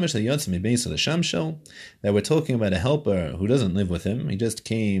that we're talking about a helper who doesn't live with him. He just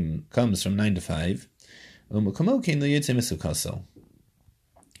comes from 9 to 5. And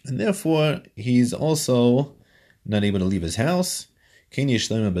therefore, he's also not able to leave his house. And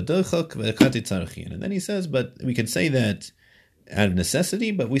then he says, but we can say that out of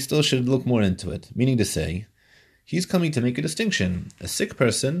necessity, but we still should look more into it. Meaning to say, he's coming to make a distinction. A sick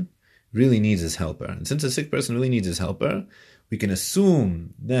person really needs his helper. And since a sick person really needs his helper, we can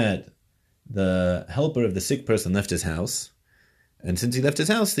assume that the helper of the sick person left his house. And since he left his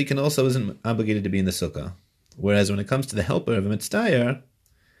house, he isn't obligated to be in the sukkah. Whereas when it comes to the helper of a mitzdayer,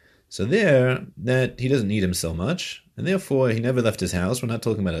 so there, that he doesn't need him so much, and therefore he never left his house. We're not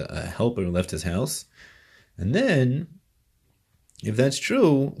talking about a helper who left his house. And then, if that's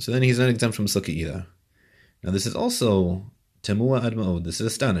true, so then he's not exempt from sukkah either. Now this is also temua ad ma'od. This is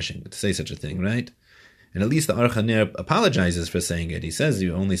astonishing to say such a thing, right? And at least the Aruch HaNer apologizes for saying it. He says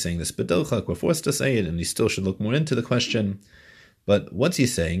you're only saying this b'dochak, we're forced to say it, and he still should look more into the question. But what's he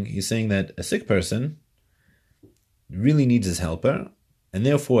saying? He's saying that a sick person really needs his helper, and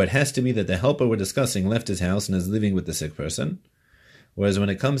therefore it has to be that the helper we're discussing left his house and is living with the sick person. Whereas when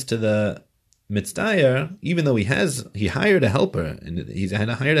it comes to the mitzdayer, even though he hired a helper, and he's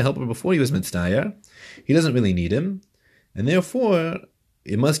hired a helper before he was mitzdayer, he doesn't really need him, and therefore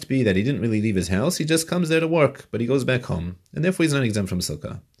it must be that he didn't really leave his house, he just comes there to work, but he goes back home, and therefore he's not exempt from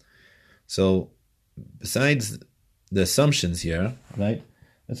sukkah. So, besides the assumptions here, right,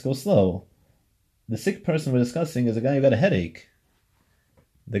 let's go slow. The sick person we're discussing is a guy who got a headache.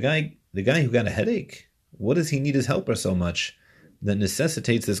 The guy who got a headache, what does he need his helper so much that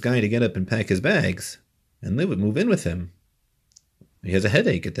necessitates this guy to get up and pack his bags and move in with him? He has a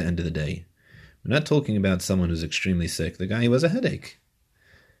headache at the end of the day. We're not talking about someone who's extremely sick. The guy who has a headache.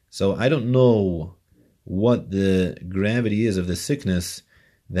 So I don't know what the gravity is of the sickness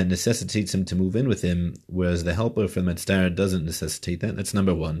that necessitates him to move in with him, whereas the helper from Mitzdayer doesn't necessitate that. That's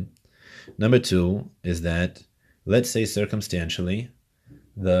number one. Number two is that, let's say circumstantially,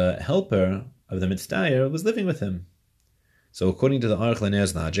 the helper of the Mitzdayer was living with him. So according to the Aruch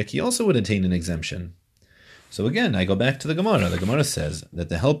HaNer's logic, he also would attain an exemption. So again, I go back to the Gemara. The Gemara says that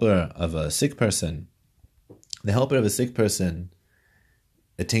the helper of a sick person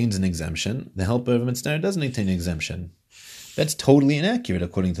attains an exemption. The helper of a Mitzdayer doesn't attain an exemption. That's totally inaccurate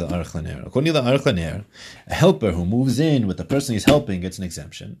according to the Aruch HaNer. According to the Aruch HaNer, a helper who moves in with the person he's helping gets an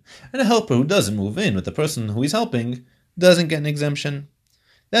exemption, and a helper who doesn't move in with the person who he's helping doesn't get an exemption.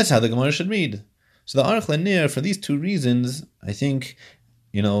 That's how the Gemara should read. So the Aruch HaNer, for these two reasons, I think,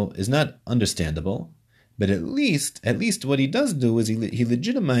 is not understandable. But at least what he does do is he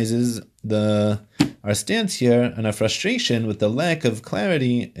legitimizes our stance here and our frustration with the lack of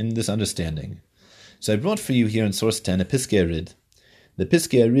clarity in this understanding. So I brought for you here in source 10 a Piskei Arid. The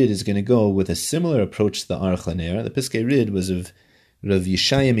Piskei Arid is going to go with a similar approach to the Aruch HaNer. The Piskei Arid was of Rav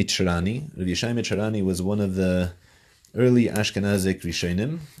Yeshaya Mitrani. Rav Yeshaya Mitrani was one of the early Ashkenazic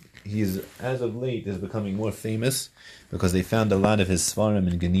Rishonim. He's, as of late, is becoming more famous because they found a lot of his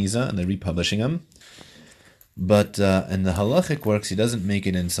Svarim in Geniza and they're republishing them. But in the halachic works, he doesn't make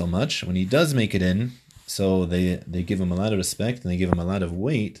it in so much. When he does make it in, so they give him a lot of respect and they give him a lot of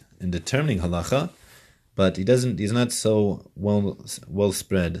weight in determining halacha, but he's not so well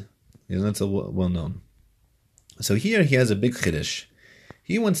spread. He's not so well known. So here he has a big chiddush.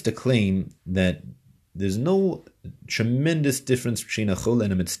 He wants to claim that there's no tremendous difference between a chol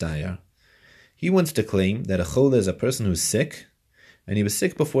and a mitzdayer. He wants to claim that a chol is a person who's sick, and he was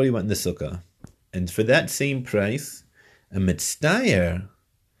sick before he went in the sukkah. And for that same price, a mitzdayer,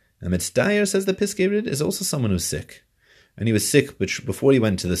 says the Piskei Arid, is also someone who's sick. And he was sick before he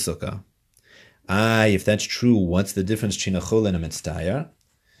went to the sukkah. If that's true, what's the difference between a chol and a mitzdayer?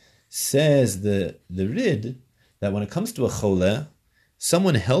 Says the Rid that when it comes to a chole,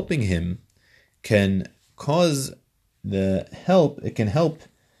 someone helping him can cause the help, it can help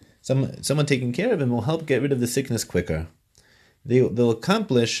someone taking care of him will help get rid of the sickness quicker. They'll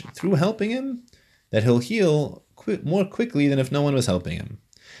accomplish through helping him that he'll heal more quickly than if no one was helping him.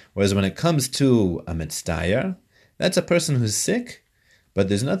 Whereas when it comes to a mitzdayer, that's a person who's sick, but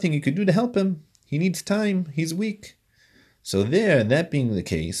there's nothing you could do to help him. He needs time. He's weak. So there, that being the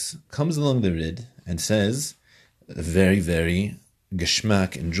case, comes along the Rid and says a very, very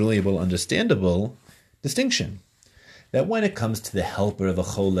geschmack, enjoyable, understandable distinction. That when it comes to the helper of a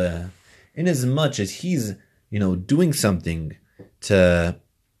chole, in as much as he's, doing something to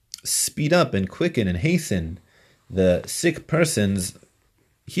speed up and quicken and hasten the sick person's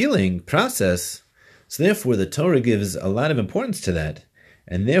healing process, so therefore the Torah gives a lot of importance to that,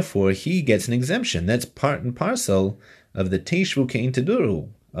 and therefore he gets an exemption. That's part and parcel of the Teishvu Kein Teduru,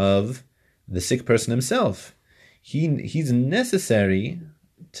 of the sick person himself. He's necessary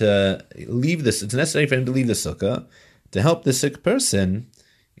to leave this. It's necessary for him to leave the sukkah to help the sick person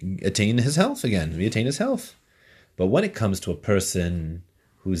attain his health again, reattain his health. But when it comes to a person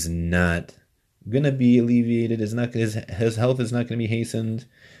who's not going to be alleviated, his health is not going to be hastened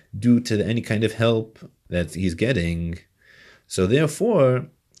due to any kind of help that he's getting, so therefore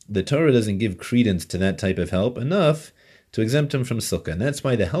the Torah doesn't give credence to that type of help enough to exempt him from sukkah. And that's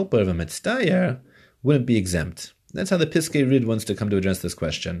why the helper of a mitzdayer wouldn't be exempt. That's how the Piskei Rid wants to come to address this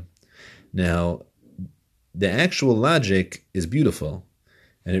question. Now, the actual logic is beautiful,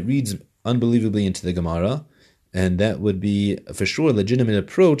 and it reads unbelievably into the Gemara, and that would be for sure a legitimate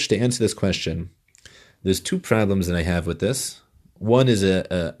approach to answer this question. There's two problems that I have with this. One is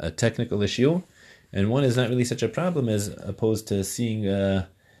a technical issue, and one is not really such a problem as opposed to seeing a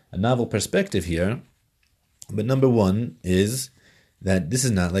novel perspective here. But number one is that this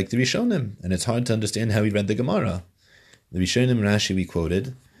is not like the Rishonim, and it's hard to understand how he read the Gemara. The Rishonim Rashi we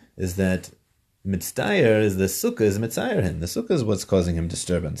quoted is that mitzdayer is the sukkah is mitzayer him. The sukkah is what's causing him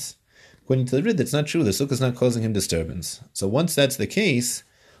disturbance. According to the Rid, that's not true. The sukkah is not causing him disturbance. So once that's the case,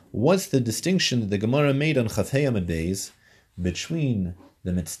 what's the distinction that the Gemara made on Chafei Amud Beis between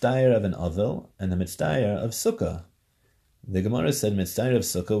the mitzdayer of an avel and the mitzdayer of sukkah? The Gemara said mitzdayer of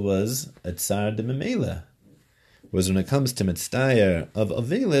sukkah was a tsar de memela, whereas when it comes to mitzdayer of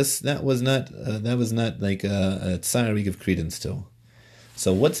avelis, that was not like a tsar we give credence to.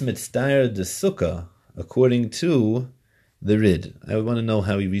 So what's mitzdayer de sukkah according to the Rid? I would want to know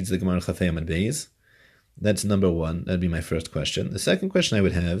how he reads the Gemara Chafei Amud Beis. That's number one. That'd be my first question. The second question I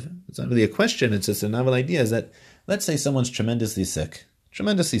would have, it's not really a question, it's just a novel idea, is that let's say someone's tremendously sick,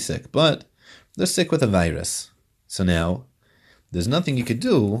 but they're sick with a virus. So now, there's nothing you could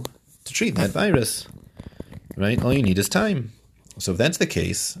do to treat that virus, right? All you need is time. So if that's the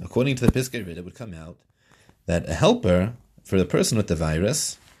case, according to the Piskei Rid, it would come out that a helper for the person with the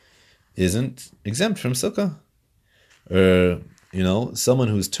virus isn't exempt from sukkah. Or, someone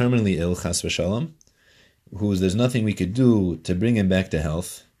who's terminally ill, chas v'shalom, there's nothing we could do to bring him back to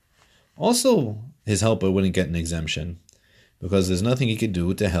health, also his helper wouldn't get an exemption, because there's nothing he could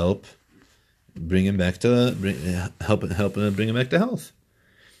do to help bring him back to bring him back to health.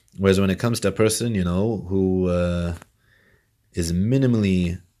 Whereas when it comes to a person, who is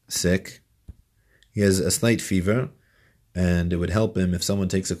minimally sick, he has a slight fever, and it would help him if someone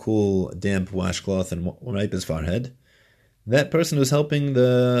takes a cool, damp washcloth and wipe his forehead. That person who's helping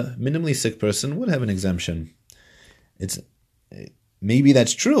the minimally sick person would have an exemption. Maybe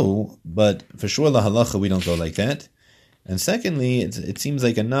that's true, but for sure the halacha we don't go like that. And secondly, it seems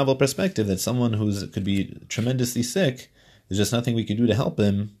like a novel perspective that someone could be tremendously sick, there's just nothing we could do to help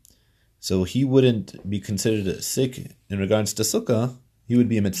him, so he wouldn't be considered sick in regards to sukkah. He would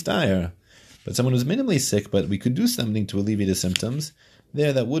be a mitzdayer. But someone who's minimally sick, but we could do something to alleviate his symptoms,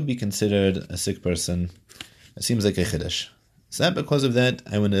 that would be considered a sick person. It seems like a chiddush. So because of that,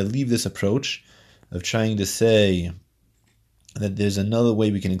 I want to leave this approach of trying to say that there's another way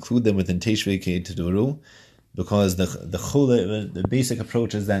we can include them within Teishvu Kein Teduru, because the basic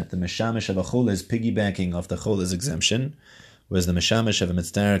approach is that the mishamish of a chole is piggybacking off the chole's exemption, whereas the mishamish of a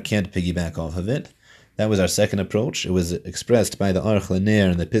mitzdayer can't piggyback off of it. That was our second approach. It was expressed by the Aruch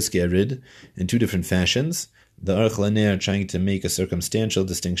LaNer and the Piskei Rid in two different fashions. The Aruch LaNer trying to make a circumstantial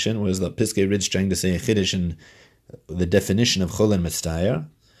distinction, whereas the Piskei Rid trying to say a chiddush in the definition of chol and mitzdayer.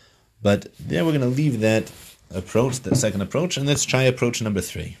 But there we're going to leave that approach, the second approach, and let's try approach number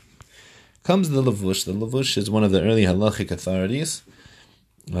 3. Comes the Lavush. The Lavush is one of the early halachic authorities,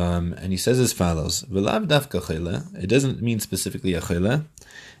 and he says as follows: "V'lav dafka chile." It doesn't mean specifically a chile.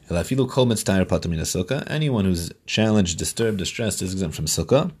 Elafilu kol mitzdayer patur min sukkah. Anyone who's challenged, disturbed, distressed is exempt from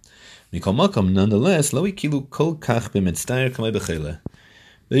sukkah. Mikol makom, nonetheless, lo ikilu kol kach b'mitzdayer kamei b'chile.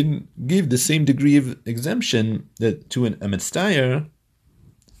 They give the same degree of exemption that to a mitzdayer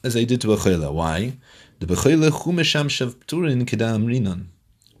as I did to a chayla. Why? The b'chayla chu meshamshav pturin kedam rinon.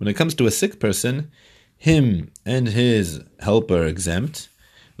 When it comes to a sick person, him and his helper are exempt.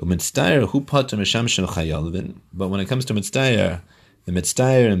 U'mitzdayer hu pater meshamshav chayalvin. But when it comes to mitzdayer, the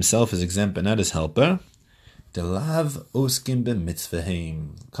mitzdayer himself is exempt, but not his helper. Delav oskim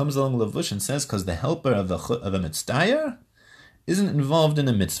b'mitzvaheim. Comes along Lavush and says, because the helper of a mitzdayer isn't involved in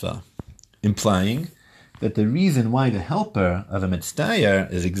a mitzvah, implying that the reason why the helper of a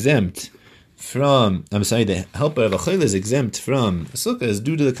mitzdayer is exempt from, the helper of a chayla is exempt from a sukkah is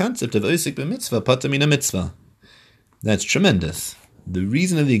due to the concept of osik b'mitzvah pater min mitzvah. That's tremendous. The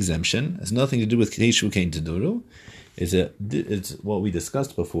reason of the exemption has nothing to do with Keshu Kain Teduru. It's what we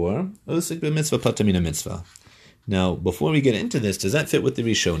discussed before. Osik b'mitzvah pater min mitzvah. Now, before we get into this, does that fit with the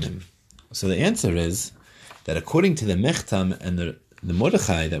Rishonim? So the answer is that according to the Mechtam and the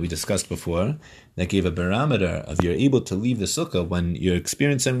Mordechai that we discussed before, that gave a barometer of you're able to leave the sukkah when you're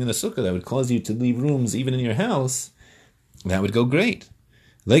experiencing something in the sukkah that would cause you to leave rooms even in your house, that would go great.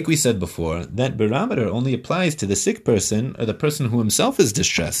 Like we said before, that barometer only applies to the sick person or the person who himself is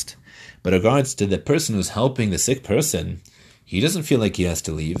distressed. But regards to the person who's helping the sick person, he doesn't feel like he has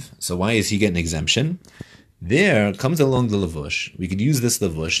to leave, so why is he getting exemption? There comes along the Lavush. We could use this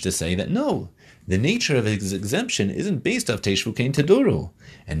Lavush to say that no, the nature of his exemption isn't based off Teshvu Kain Teduru.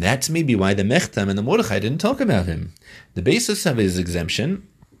 And that's maybe why the Mechtam and the Mordechai didn't talk about him. The basis of his exemption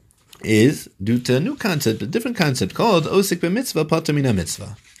is due to a new concept, a different concept called Osik b'mitzvah pater min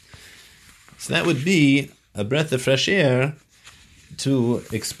mitzvah. So that would be a breath of fresh air to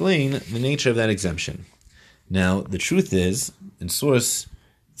explain the nature of that exemption. Now, the truth is, in source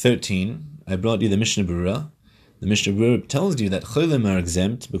 13, I brought you the Mishnah Berurah. The Mishnah Berurah tells you that cholim are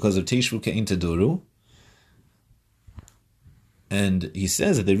exempt because of Teshvu Kain Teduru. And he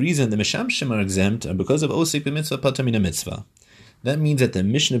says that the reason the Meshamshim are exempt are because of Osik b'mitzvah pater min mitzvah. That means that the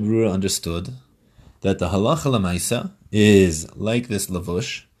Mishnah Berurah understood that the halacha l'maisa is like this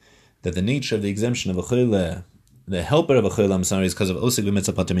lavush, that the nature of the exemption of a cholah, the helper of a cholah, is because of Osik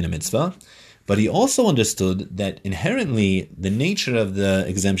b'mitzvah pater min mitzvah. But he also understood that inherently the nature of the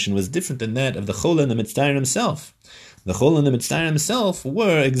exemption was different than that of the cholah and the mitzdayer himself. The cholah and the mitzdayer himself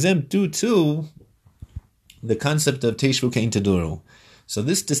were exempt due to the concept of Teshvu Kain Teduru. So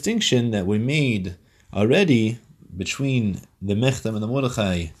this distinction that we made already between the Mechtam and the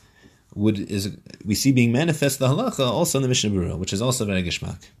Mordechai we see being manifest the halacha also in the Mishnah Berurah, which is also very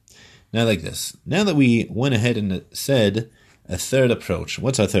geshmak. Now like this. Now that we went ahead and said a third approach.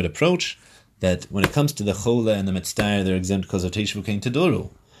 What's our third approach? That when it comes to the cholah and the mitzdayer, they're exempt because of Teshvu Kain Teduru.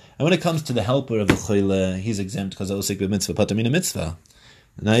 And when it comes to the helper of the cholah, he's exempt because of Osik b'mitzvah pater min mitzvah.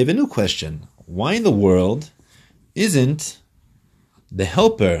 Now I have a new question. Why in the world isn't the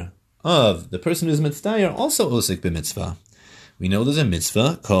helper of the person who's mitzdayer also Osik b'mitzvah? We know there's a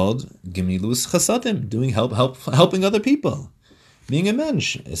mitzvah called Gemilus Chasadim, doing helping other people. Being a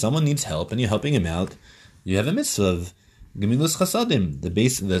mensch. If someone needs help and you're helping him out, you have a mitzvah of Gemilus Chasadim.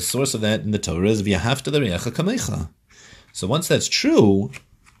 The source of that in the Torah is V'yahavta l'reacha kamecha. So once that's true,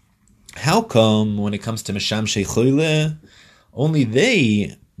 how come when it comes to Meshamshei Choyle, only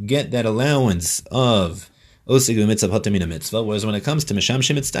they get that allowance of Osik b'mitzvah pater min mitzvah, whereas when it comes to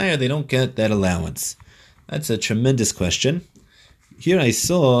Meshamshei Mitzdayer, they don't get that allowance? That's a tremendous question. Here I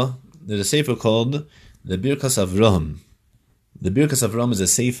saw there's a sefer called the Birkas Avraham. The Birkas Avram is a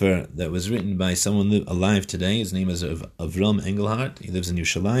sefer that was written by someone alive today. His name is Avram Engelhardt. He lives in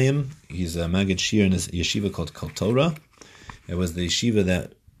Yerushalayim. He's a Magid Shir in a yeshiva called Kol Torah. It was the yeshiva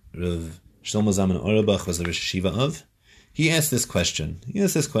that Rav Shlomo Zalman Auerbach was the Rosh Yeshiva of. He asked this question.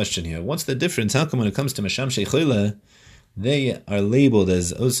 Here. What's the difference? How come when it comes to Meshamshei Cholah, they are labeled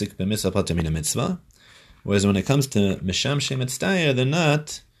as Osik b'mitzvah pater min mitzvah, whereas when it comes to Meshamshei Mitzdayer, they're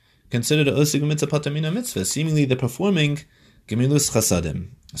not considered Osik b'mitzvah pater min mitzvah. Seemingly they're performing Gemilus Chasadim.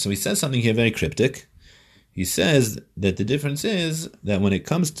 So he says something here very cryptic. He says that the difference is that when it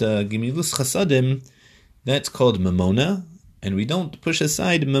comes to Gemilus Chasadim, that's called Mamona, and we don't push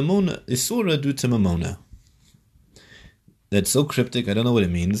aside Mamona Isura due to Mamona. That's so cryptic, I don't know what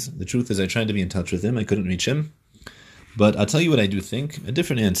it means. The truth is I tried to be in touch with him, I couldn't reach him. But I'll tell you what I do think, a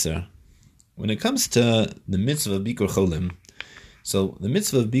different answer. When it comes to the mitzvah of Bikur Cholim, so the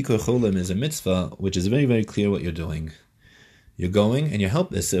mitzvah of Bikur Cholim is a mitzvah which is very, very clear what you're doing. You're going and you help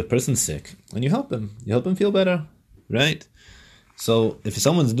this a person's sick, and you help him feel better, right? So if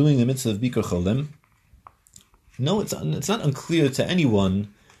someone's doing the mitzvah of Bikur Cholim, no, it's not unclear to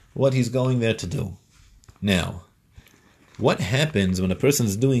anyone what he's going there to do. Now, what happens when a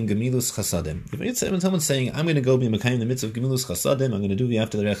person's doing Gemilus Chasadim? When someone's saying, I'm going to go be Mekayim the mitzvah of Gemilus Chasadim, I'm going to do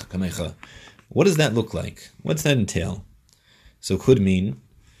V'yahavta l'reacha kamecha, what does that look like? What's that entail? So it could mean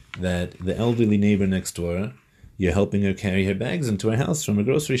that the elderly neighbor next door, you're helping her carry her bags into her house from her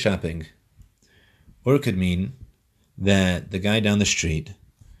grocery shopping. Or it could mean that the guy down the street,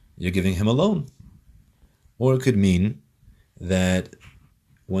 you're giving him a loan. Or it could mean that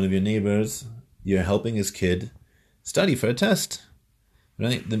one of your neighbors, you're helping his kid study for a test.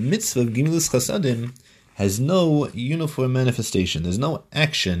 Right? The mitzvah of Gimilus Chasadim has no uniform manifestation. There's no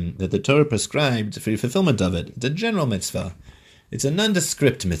action that the Torah prescribed for the fulfillment of it. It's a general mitzvah. It's a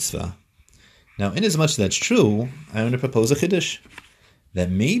nondescript mitzvah. Now, inasmuch as that's true, I want to propose a chiddush,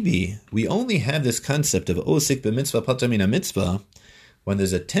 that maybe we only have this concept of osik b'mitzvah patur mina mitzvah when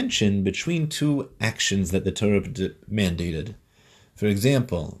there's a tension between two actions that the Torah mandated. For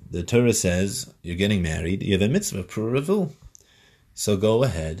example, the Torah says, you're getting married, you have a mitzvah, p'ru'revu. So go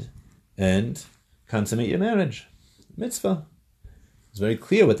ahead and consummate your marriage. Mitzvah. It's very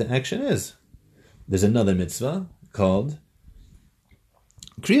clear what the action is. There's another mitzvah called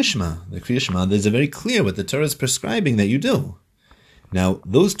Kriya Shema. The Kriya Shema, there's a very clear what the Torah is prescribing that you do. Now,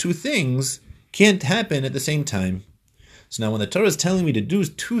 those two things can't happen at the same time. So now when the Torah is telling me to do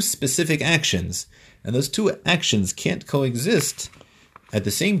two specific actions, and those two actions can't coexist at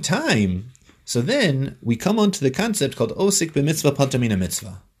the same time, so then we come on to the concept called osik b'mitzvah patur mina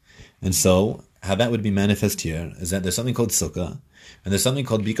mitzvah. And so, how that would be manifest here is that there's something called sukkah, and there's something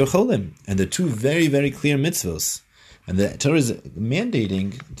called bikur cholim, and they're two very, very clear mitzvahs. And the Torah is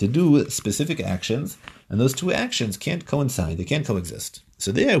mandating to do specific actions, and those two actions can't coincide, they can't coexist.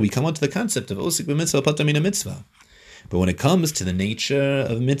 So there we come on to the concept of osik b'mitzvah patur mina mitzvah. But when it comes to the nature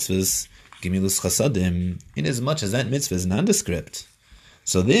of mitzvahs, Gimilus Chasadim, in as much as that mitzvah is nondescript,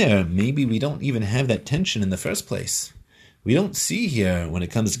 so there, maybe we don't even have that tension in the first place. We don't see here, when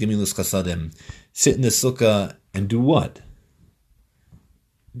it comes to Gimilus Chasadim, sit in the sukkah and do what?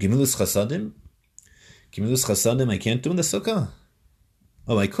 Gimilus Chasadim? Gimilus Chasadim I can't do in the sukkah?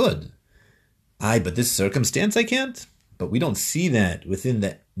 Oh, I could. But this circumstance I can't? But we don't see that within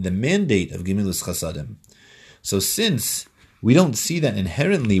the mandate of Gimilus Chasadim. So since we don't see that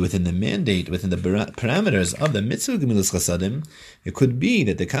inherently within the mandate, within the parameters of the mitzvah Gimilus Chasadim, it could be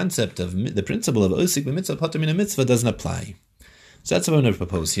that the concept of the principle of osik b'mitzvah patur mina mitzvah doesn't apply. So that's what I'm going to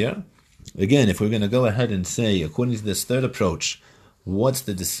propose here. Again, if we're going to go ahead and say, according to this third approach, what's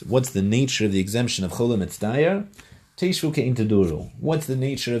the nature of the exemption of chola mitzdayer? Teishvu ke'in teduru. What's the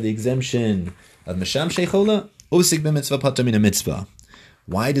nature of the exemption of meshamshei chola? Osik b'mitzvah patur mina mitzvah.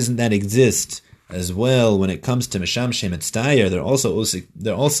 Why doesn't that exist as well when it comes to meshamshei mitzdayer?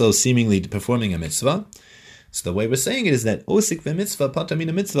 They're also seemingly performing a mitzvah. So the way we're saying it is that osik v'mitzvah patur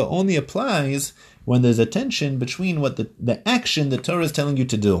mina mitzvah only applies when there's a tension between what the action the Torah is telling you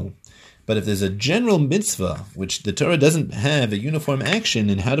to do. But if there's a general mitzvah, which the Torah doesn't have a uniform action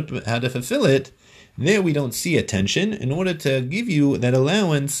in how to fulfill it, there we don't see a tension in order to give you that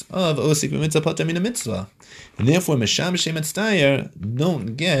allowance of osik v'mitzvah patur mina mitzvah. And therefore, meshamshei mitzdayer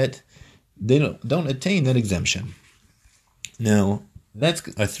don't attain that exemption. Now, that's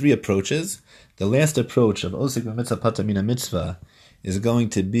our three approaches. The last approach of osik b'mitzvah patur mina mitzvah is going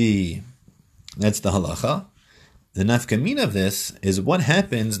to be, that's the halacha. The nafkamina of this is what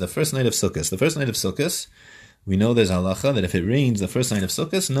happens the first night of Sukkot. The first night of Sukkot, we know there's halacha that if it rains the first night of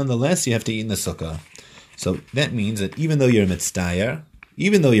Sukkot, nonetheless you have to eat in the sukkah. So that means that even though you're a mitzdayer,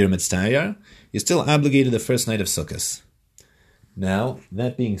 you're still obligated the first night of Sukkot. Now,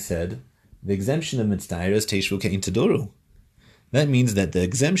 that being said, the exemption of mitzdayer is teishvu ke'in teduru. That means that the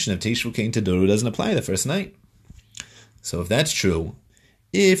exemption of teishvu ke'in teduru doesn't apply the first night. So if that's true,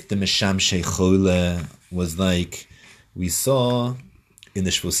 if the meshamshei chola was like we saw in the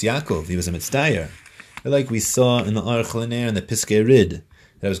Shvus Yaakov, he was a mitzdayer, like we saw in the Aruch LaNer and the Piskei Rid,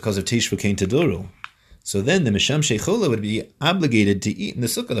 that was because of teishvu ke'in teduru. So then the meshamshei chola would be obligated to eat in the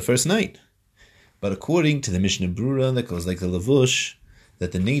sukkah the first night. But according to the Mishnah Brura that goes like the Lavush,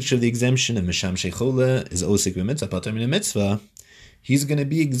 that the nature of the exemption of meshamshei chola is osik b'mitzvah patur mina mitzvah, he's going to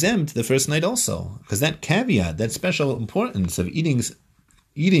be exempt the first night also. Because that caveat, that special importance of eating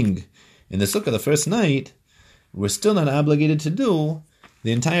in the sukkah the first night, we're still not obligated to do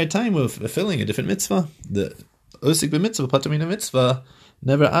the entire time of fulfilling a different mitzvah. The osik b'mitzvah patur mina mitzvah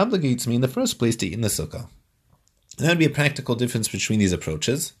never obligates me in the first place to eat in the sukkah. And that would be a practical difference between these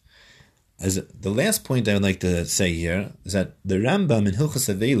approaches. As the last point I would like to say here is that the Rambam in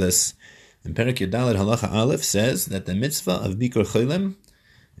Hilchos Avelis in Perek Yudaled Halacha Aleph says that the mitzvah of Bikor Cholim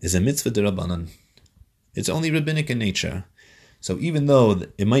is a mitzvah derabanan. It's only rabbinic in nature. So even though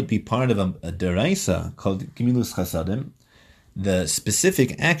it might be part of a deraisa called Gimilus Chasadim, the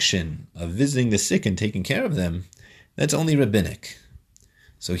specific action of visiting the sick and taking care of them, that's only rabbinic.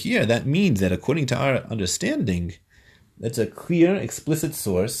 So here that means that according to our understanding, that's a clear, explicit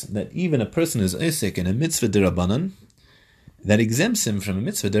source that even a person is osek in a mitzvah derabanan, that exempts him from a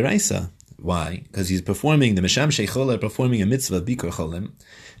mitzvah deraisa. Why? Because he's performing the Misham Sheichola, performing a mitzvah Bikur Cholim.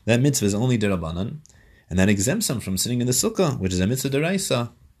 That mitzvah is only derabanan, and that exempts him from sitting in the sukkah, which is a mitzvah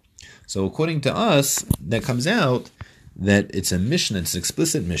deraisa. So according to us, that comes out that it's a Mishnah, it's an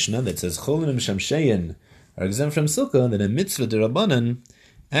explicit Mishnah that says Cholim and Misham Shein are exempt from sukkah, that a mitzvah derabanan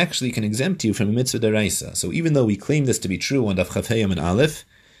actually can exempt you from a mitzvah deraisa. So even though we claim this to be true on Daf Chaf Heyam and Aleph,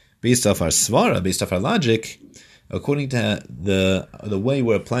 based off our svara, based off our logic, according to the way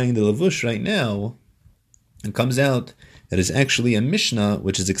we're applying the levush right now, it comes out that it's actually a Mishnah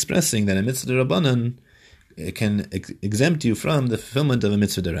which is expressing that a mitzvah derabanan can exempt you from the fulfillment of a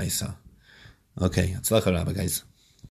mitzvah deraisa. Okay, Hatzlacha Rabba, guys.